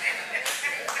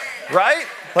 Right?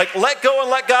 Let go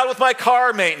and let God with my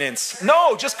car maintenance.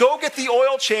 No, just go get the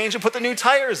oil change and put the new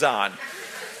tires on.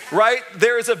 Right?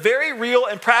 There is a very real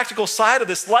and practical side of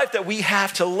this life that we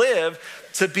have to live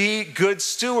to be good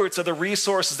stewards of the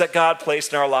resources that God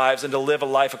placed in our lives and to live a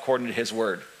life according to His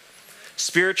Word.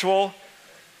 Spiritual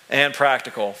and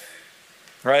practical.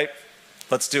 Right?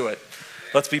 Let's do it.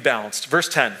 Let's be balanced. Verse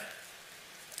 10.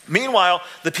 Meanwhile,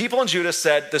 the people in Judah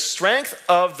said, the strength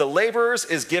of the laborers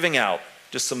is giving out.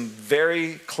 Just some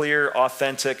very clear,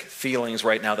 authentic feelings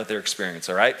right now that they're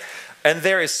experiencing, all right? And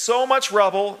there is so much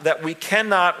rubble that we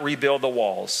cannot rebuild the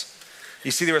walls.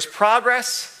 You see, there was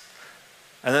progress,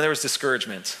 and then there was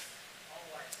discouragement.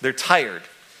 They're tired.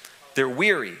 They're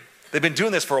weary. They've been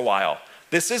doing this for a while.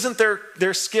 This isn't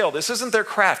their skill. This isn't their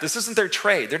craft. This isn't their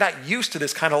trade. They're not used to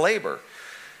this kind of labor.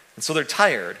 And so they're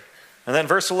tired. And then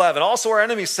verse 11, also our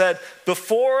enemies said,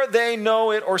 before they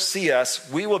know it or see us,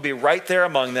 we will be right there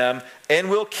among them, and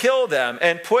we'll kill them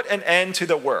and put an end to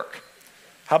the work.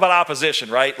 How about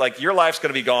opposition, right? Your life's going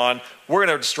to be gone. We're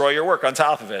going to destroy your work on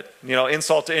top of it.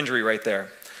 Insult to injury right there.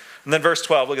 And then verse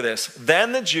 12, look at this.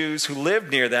 Then the Jews who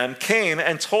lived near them came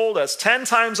and told us 10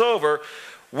 times over,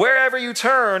 wherever you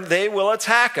turn, they will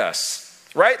attack us.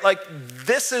 Right?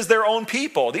 This is their own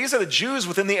people. These are the Jews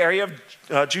within the area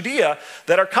of Judea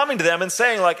that are coming to them and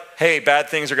saying hey, bad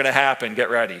things are going to happen. Get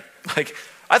ready.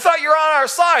 I thought you're on our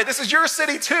side. This is your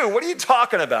city too. What are you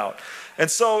talking about? And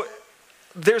so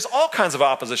there's all kinds of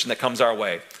opposition that comes our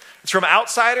way. It's from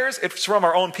outsiders. It's from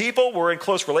our own people we're in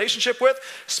close relationship with,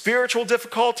 spiritual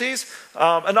difficulties.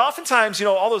 And oftentimes,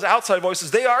 all those outside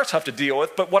voices, they are tough to deal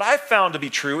with. But what I've found to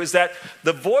be true is that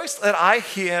the voice that I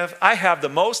have the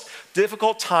most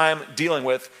difficult time dealing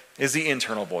with is the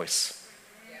internal voice.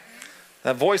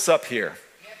 That voice up here,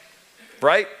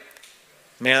 right?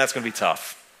 Man, that's going to be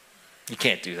tough. You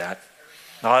can't do that.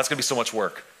 No, that's going to be so much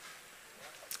work.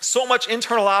 So much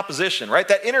internal opposition, right?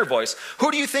 That inner voice.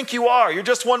 Who do you think you are? You're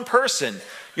just one person.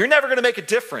 You're never going to make a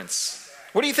difference.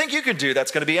 What do you think you can do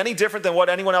that's going to be any different than what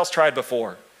anyone else tried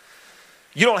before?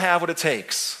 You don't have what it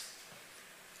takes.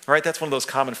 Right? That's one of those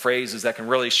common phrases that can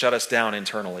really shut us down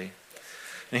internally.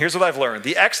 And here's what I've learned.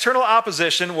 The external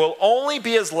opposition will only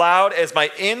be as loud as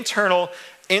my internal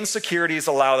insecurities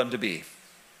allow them to be.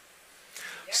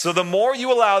 So the more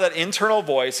you allow that internal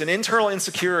voice and internal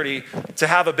insecurity to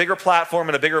have a bigger platform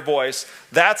and a bigger voice,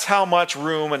 that's how much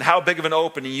room and how big of an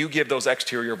opening you give those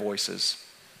exterior voices.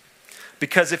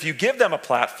 Because if you give them a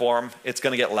platform, it's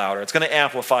going to get louder. It's going to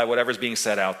amplify whatever's being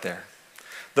said out there.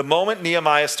 The moment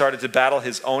Nehemiah started to battle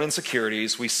his own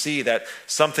insecurities, we see that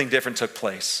something different took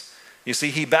place. You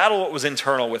see, he battled what was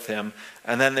internal with him,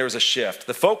 and then there was a shift.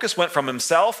 The focus went from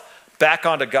himself back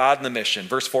onto God and the mission.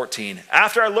 Verse 14,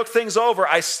 after I looked things over,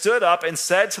 I stood up and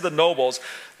said to the nobles,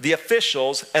 the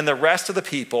officials, and the rest of the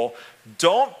people,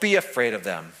 don't be afraid of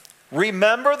them.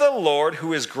 Remember the Lord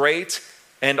who is great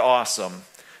and awesome.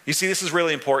 You see, this is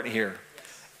really important here.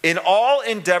 In all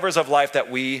endeavors of life that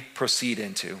we proceed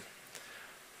into,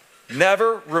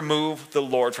 never remove the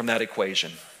Lord from that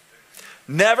equation.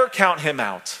 Never count him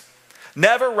out.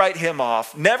 Never write him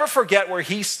off. Never forget where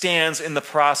he stands in the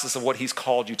process of what he's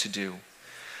called you to do.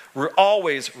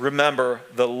 Always remember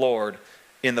the Lord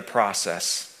in the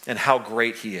process and how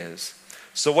great he is.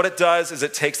 So what it does is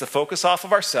it takes the focus off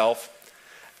of ourselves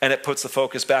and it puts the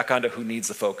focus back onto who needs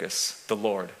the focus, the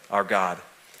Lord, our God.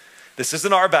 This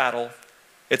isn't our battle,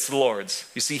 it's the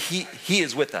Lord's. You see, he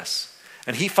is with us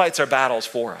and he fights our battles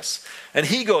for us. And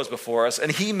he goes before us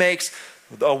and he makes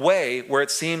a way where it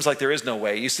seems like there is no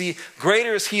way. You see,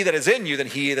 greater is he that is in you than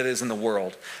he that is in the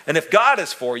world. And if God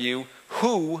is for you,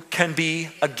 who can be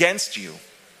against you?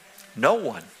 No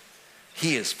one.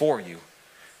 He is for you.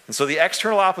 And so the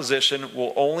external opposition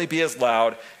will only be as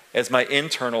loud as my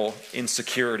internal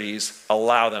insecurities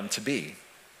allow them to be.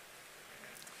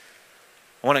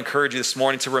 I want to encourage you this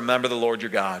morning to remember the Lord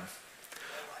your God.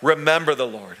 Remember the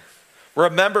Lord.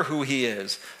 Remember who he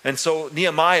is. And so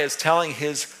Nehemiah is telling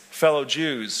his fellow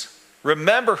Jews,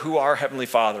 remember who our Heavenly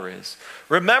Father is.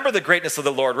 Remember the greatness of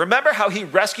the Lord. Remember how he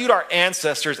rescued our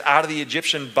ancestors out of the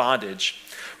Egyptian bondage.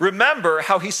 Remember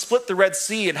how he split the Red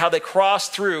Sea and how they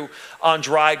crossed through on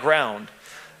dry ground.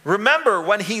 Remember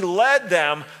when he led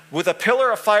them with a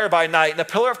pillar of fire by night and a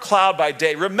pillar of cloud by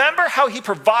day. Remember how he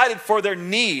provided for their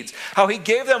needs, how he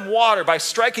gave them water by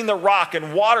striking the rock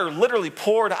and water literally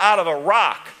poured out of a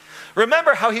rock.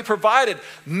 Remember how he provided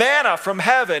manna from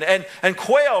heaven and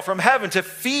quail from heaven to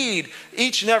feed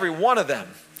each and every one of them.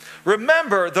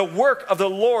 Remember the work of the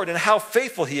Lord and how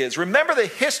faithful he is. Remember the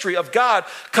history of God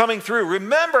coming through.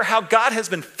 Remember how God has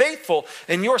been faithful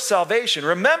in your salvation.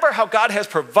 Remember how God has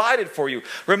provided for you.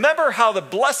 Remember how the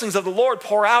blessings of the Lord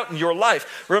pour out in your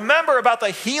life. Remember about the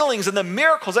healings and the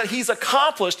miracles that he's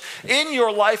accomplished in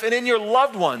your life and in your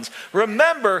loved ones.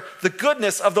 Remember the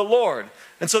goodness of the Lord.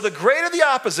 And so the greater the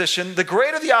opposition, the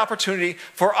greater the opportunity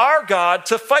for our God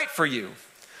to fight for you.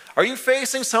 Are you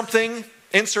facing something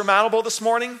insurmountable this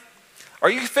morning? Are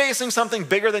you facing something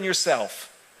bigger than yourself?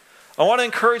 I want to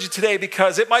encourage you today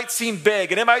because it might seem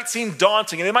big and it might seem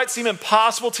daunting and it might seem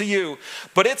impossible to you,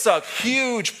 but it's a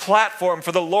huge platform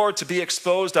for the Lord to be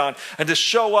exposed on and to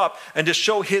show up and to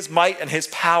show his might and his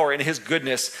power and his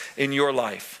goodness in your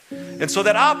life. And so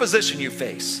that opposition you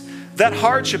face, that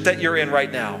hardship that you're in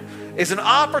right now, is an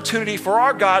opportunity for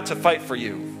our God to fight for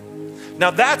you. Now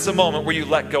that's a moment where you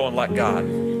let go and let God.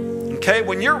 Okay?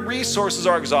 When your resources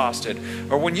are exhausted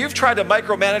or when you've tried to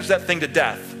micromanage that thing to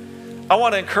death, I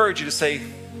want to encourage you to say,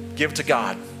 give it to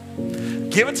God.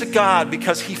 Give it to God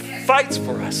because he fights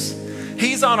for us.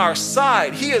 He's on our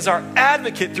side. He is our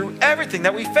advocate through everything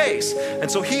that we face. And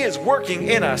so he is working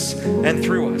in us and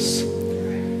through us.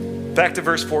 Back to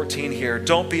verse 14 here.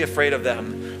 Don't be afraid of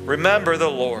them. Remember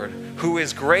the Lord, who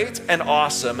is great and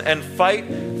awesome, and fight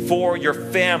for your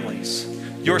families,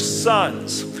 your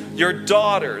sons, your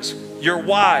daughters, your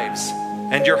wives,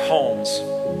 and your homes.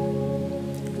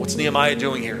 What's Nehemiah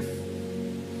doing here?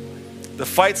 The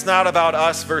fight's not about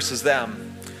us versus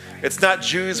them. It's not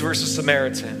Jews versus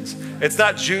Samaritans. It's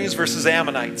not Jews versus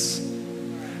Ammonites.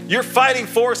 You're fighting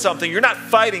for something. You're not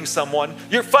fighting someone.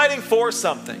 You're fighting for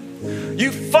something.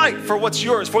 You fight for what's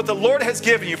yours, for what the Lord has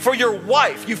given you, for your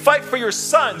wife. You fight for your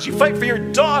sons. You fight for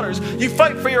your daughters. You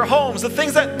fight for your homes, the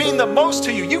things that mean the most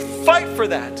to you. You fight for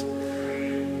that.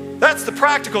 That's the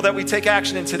practical that we take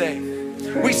action in today.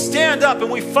 We stand up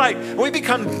and we fight, and we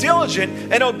become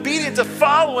diligent and obedient to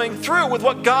following through with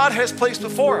what God has placed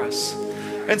before us.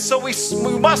 And so we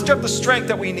muster up the strength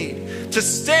that we need to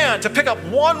stand, to pick up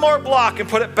one more block and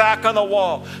put it back on the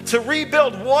wall, to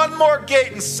rebuild one more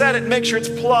gate and set it and make sure it's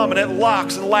plumb and it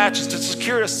locks and latches to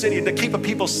secure a city and to keep a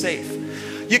people safe.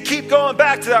 You keep going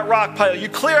back to that rock pile. You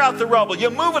clear out the rubble.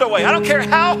 You move it away. I don't care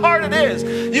how hard it is.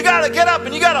 You got to get up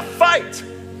and you got to fight.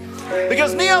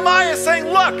 Because Nehemiah is saying,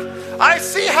 look, I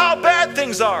see how bad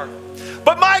things are,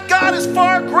 but my God is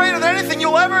far greater than anything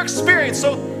you'll ever experience.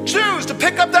 So choose to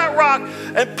pick up that rock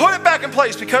and put it back in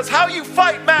place, because how you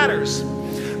fight matters.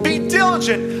 Be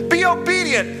diligent, be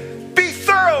obedient, be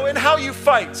thorough in how you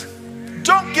fight.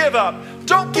 Don't give up,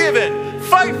 don't give in.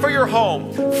 Fight for your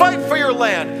home, fight for your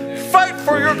land, fight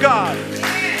for your God.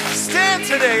 Stand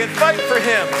today and fight for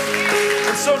him.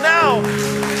 And so now,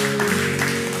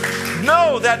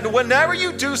 know that whenever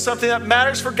you do something that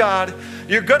matters for God,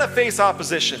 you're going to face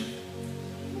opposition.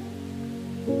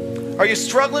 Are you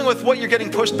struggling with what you're getting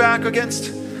pushed back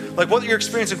against? Like what you're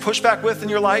experiencing pushback with in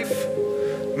your life?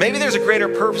 Maybe there's a greater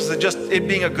purpose than just it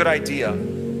being a good idea.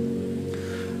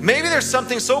 Maybe there's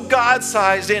something so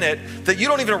God-sized in it that you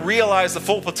don't even realize the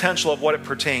full potential of what it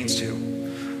pertains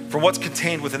to, from what's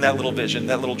contained within that little vision,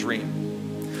 that little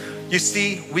dream. You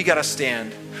see, we got to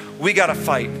stand. We got to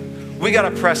fight. We got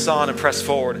to press on and press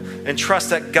forward and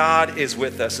trust that God is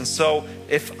with us. And so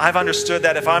if I've understood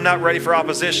that if I'm not ready for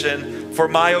opposition, for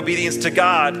my obedience to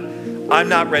God, I'm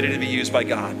not ready to be used by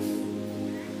God.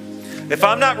 If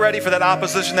I'm not ready for that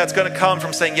opposition that's going to come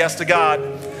from saying yes to God,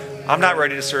 I'm not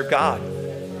ready to serve God.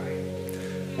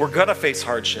 We're going to face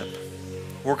hardship.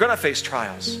 We're going to face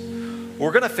trials.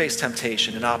 We're going to face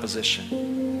temptation and opposition.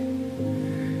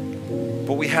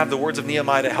 But we have the words of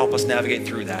Nehemiah to help us navigate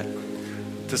through that.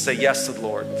 To say yes to the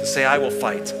Lord. To say, I will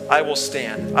fight. I will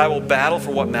stand. I will battle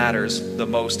for what matters the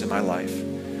most in my life.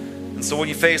 And so when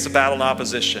you face a battle and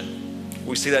opposition,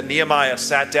 we see that Nehemiah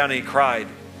sat down and he cried.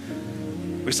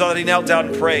 We saw that he knelt down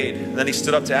and prayed. And then he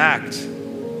stood up to act.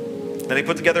 Then he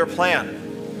put together a plan.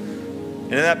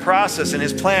 And in that process, in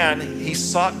his plan, he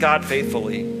sought God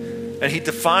faithfully. And he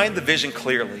defined the vision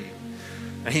clearly.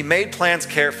 And he made plans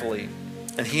carefully.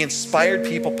 And he inspired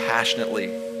people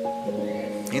passionately.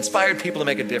 He inspired people to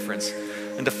make a difference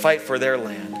and to fight for their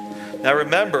land. Now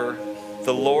remember,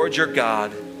 the Lord your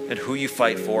God and who you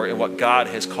fight for and what God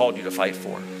has called you to fight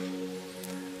for.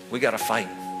 We got to fight.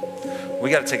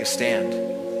 We got to take a stand.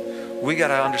 We got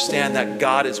to understand that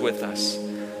God is with us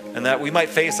and that we might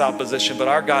face opposition, but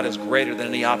our God is greater than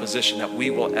any opposition that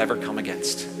we will ever come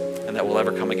against and that will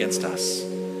ever come against us.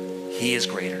 He is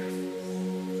greater.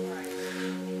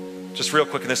 Just real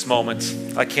quick in this moment,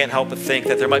 I can't help but think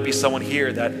that there might be someone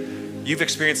here that you've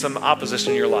experienced some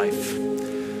opposition in your life.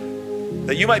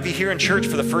 That you might be here in church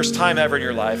for the first time ever in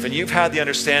your life, and you've had the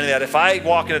understanding that if I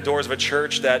walk in the doors of a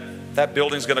church, that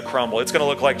building's going to crumble. It's going to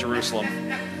look like Jerusalem,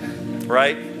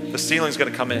 right? The ceiling's going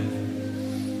to come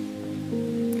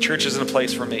in. Church isn't a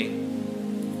place for me.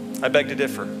 I beg to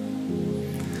differ.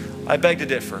 I beg to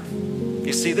differ.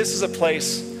 You see, this is a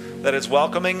place that is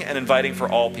welcoming and inviting for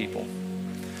all people.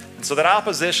 And so that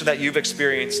opposition that you've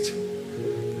experienced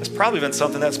has probably been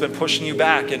something that's been pushing you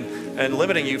back and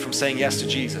limiting you from saying yes to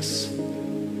Jesus.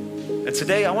 And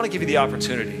today I want to give you the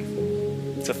opportunity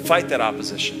to fight that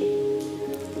opposition.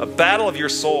 A battle of your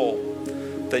soul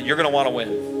that you're going to want to win.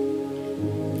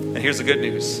 And here's the good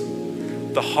news.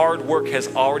 The hard work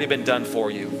has already been done for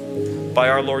you by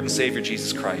our Lord and Savior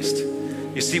Jesus Christ.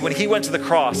 You see, when he went to the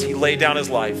cross, he laid down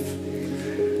his life.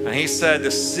 And he said,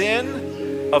 the sin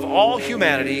of all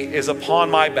humanity is upon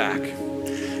my back.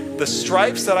 The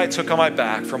stripes that I took on my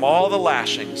back from all the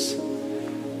lashings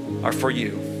are for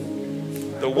you.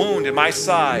 The wound in my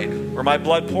side where my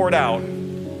blood poured out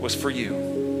was for you.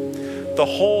 The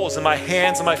holes in my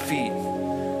hands and my feet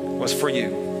was for you.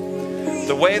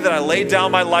 The way that I laid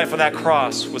down my life on that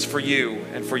cross was for you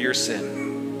and for your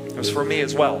sin. It was for me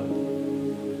as well.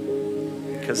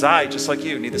 Because I, just like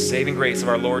you, need the saving grace of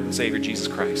our Lord and Savior Jesus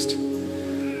Christ.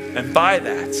 And by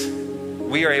that,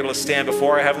 we are able to stand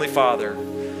before our Heavenly Father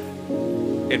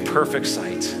in perfect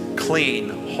sight, clean,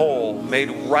 whole, made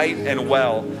right and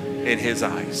well in His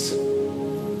eyes.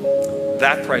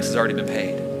 That price has already been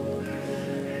paid.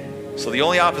 So the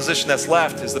only opposition that's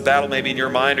left is the battle maybe in your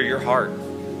mind or your heart.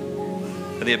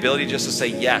 And the ability just to say,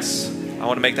 yes, I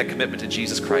want to make that commitment to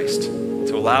Jesus Christ,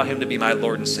 to allow Him to be my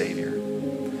Lord and Savior.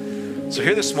 So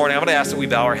here this morning, I'm going to ask that we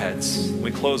bow our heads,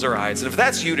 we close our eyes. And if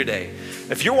that's you today,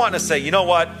 if you're wanting to say, you know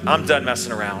what, I'm done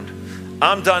messing around.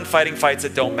 I'm done fighting fights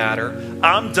that don't matter.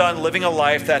 I'm done living a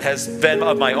life that has been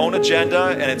of my own agenda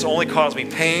and it's only caused me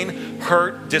pain,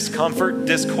 hurt, discomfort,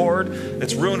 discord.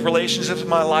 It's ruined relationships in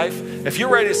my life. If you're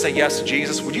ready to say yes to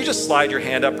Jesus, would you just slide your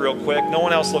hand up real quick? No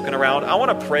one else looking around. I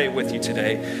want to pray with you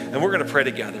today, and we're going to pray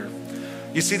together.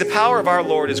 You see, the power of our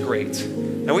Lord is great,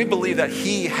 and we believe that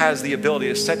He has the ability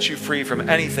to set you free from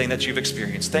anything that you've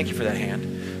experienced. Thank you for that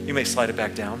hand. You may slide it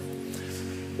back down.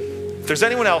 If there's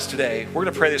anyone else today, we're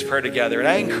going to pray this prayer together, and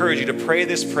I encourage you to pray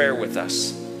this prayer with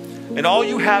us. And all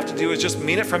you have to do is just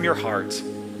mean it from your heart,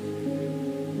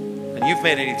 and you've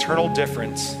made an eternal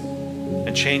difference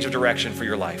and change of direction for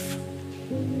your life.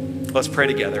 Let's pray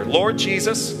together. Lord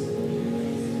Jesus,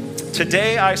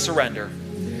 today I surrender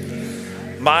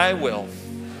my will,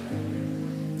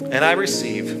 and I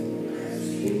receive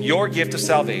your gift of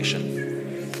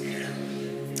salvation.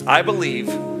 I believe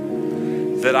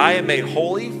that I am made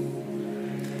holy,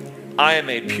 I am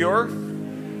made pure,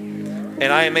 and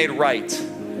I am made right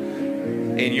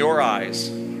in your eyes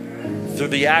through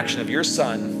the action of your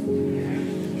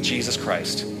Son, Jesus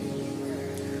Christ.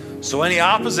 So any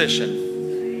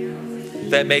opposition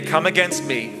that may come against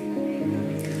me,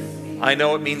 I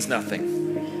know it means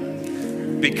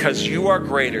nothing, because you are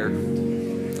greater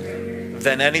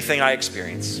than anything I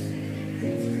experience.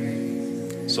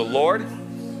 So Lord,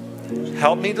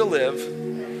 help me to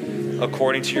live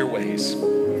according to your ways.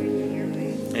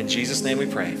 In Jesus' name we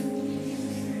pray.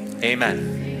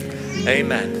 Amen.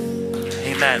 Amen.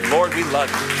 Amen. Lord, we love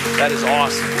you. That is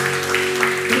awesome.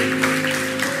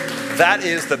 That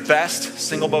is the best,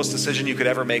 single most decision you could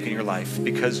ever make in your life,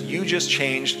 because you just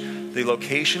changed the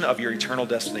location of your eternal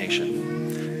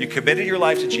destination. You committed your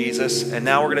life to Jesus, and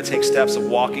now we're going to take steps of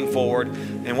walking forward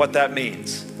and what that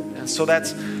means. And so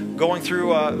that's going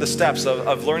through the steps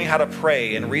of learning how to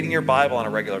pray and reading your Bible on a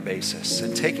regular basis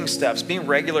and taking steps, being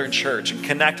regular in church and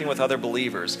connecting with other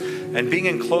believers and being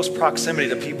in close proximity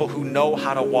to people who know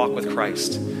how to walk with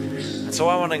Christ. And so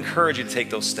I want to encourage you to take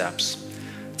those steps.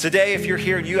 Today, if you're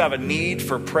here and you have a need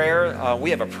for prayer,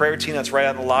 we have a prayer team that's right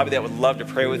out in the lobby that would love to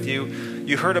pray with you.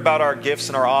 You heard about our gifts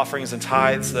and our offerings and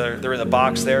tithes. They're in the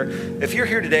box there. If you're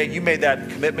here today and you made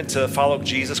that commitment to follow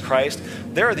Jesus Christ,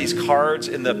 there are these cards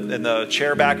in the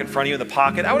chair back in front of you in the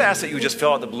pocket. I would ask that you would just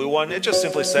fill out the blue one. It just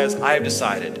simply says, I have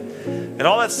decided. And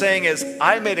all that's saying is,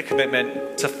 I made a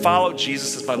commitment to follow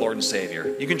Jesus as my Lord and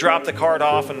Savior. You can drop the card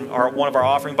off in one of our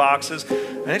offering boxes,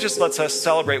 and it just lets us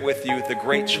celebrate with you the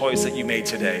great choice that you made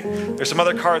today. There's some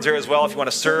other cards there as well. If you want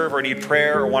to serve or need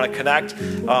prayer or want to connect,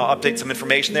 update some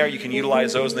information there, you can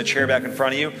utilize those in the chair back in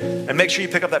front of you. And make sure you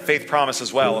pick up that faith promise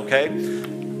as well, okay?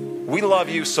 We love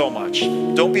you so much.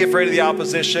 Don't be afraid of the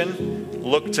opposition.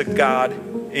 Look to God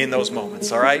in those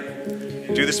moments, all right?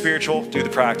 Do the spiritual, do the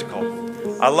practical.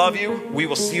 I love you. We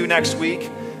will see you next week.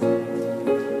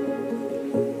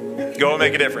 Go and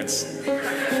make a difference.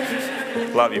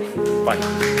 Love you. Bye.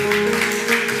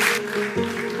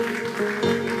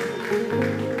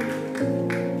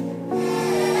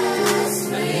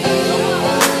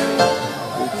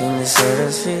 Set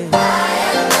us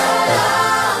free.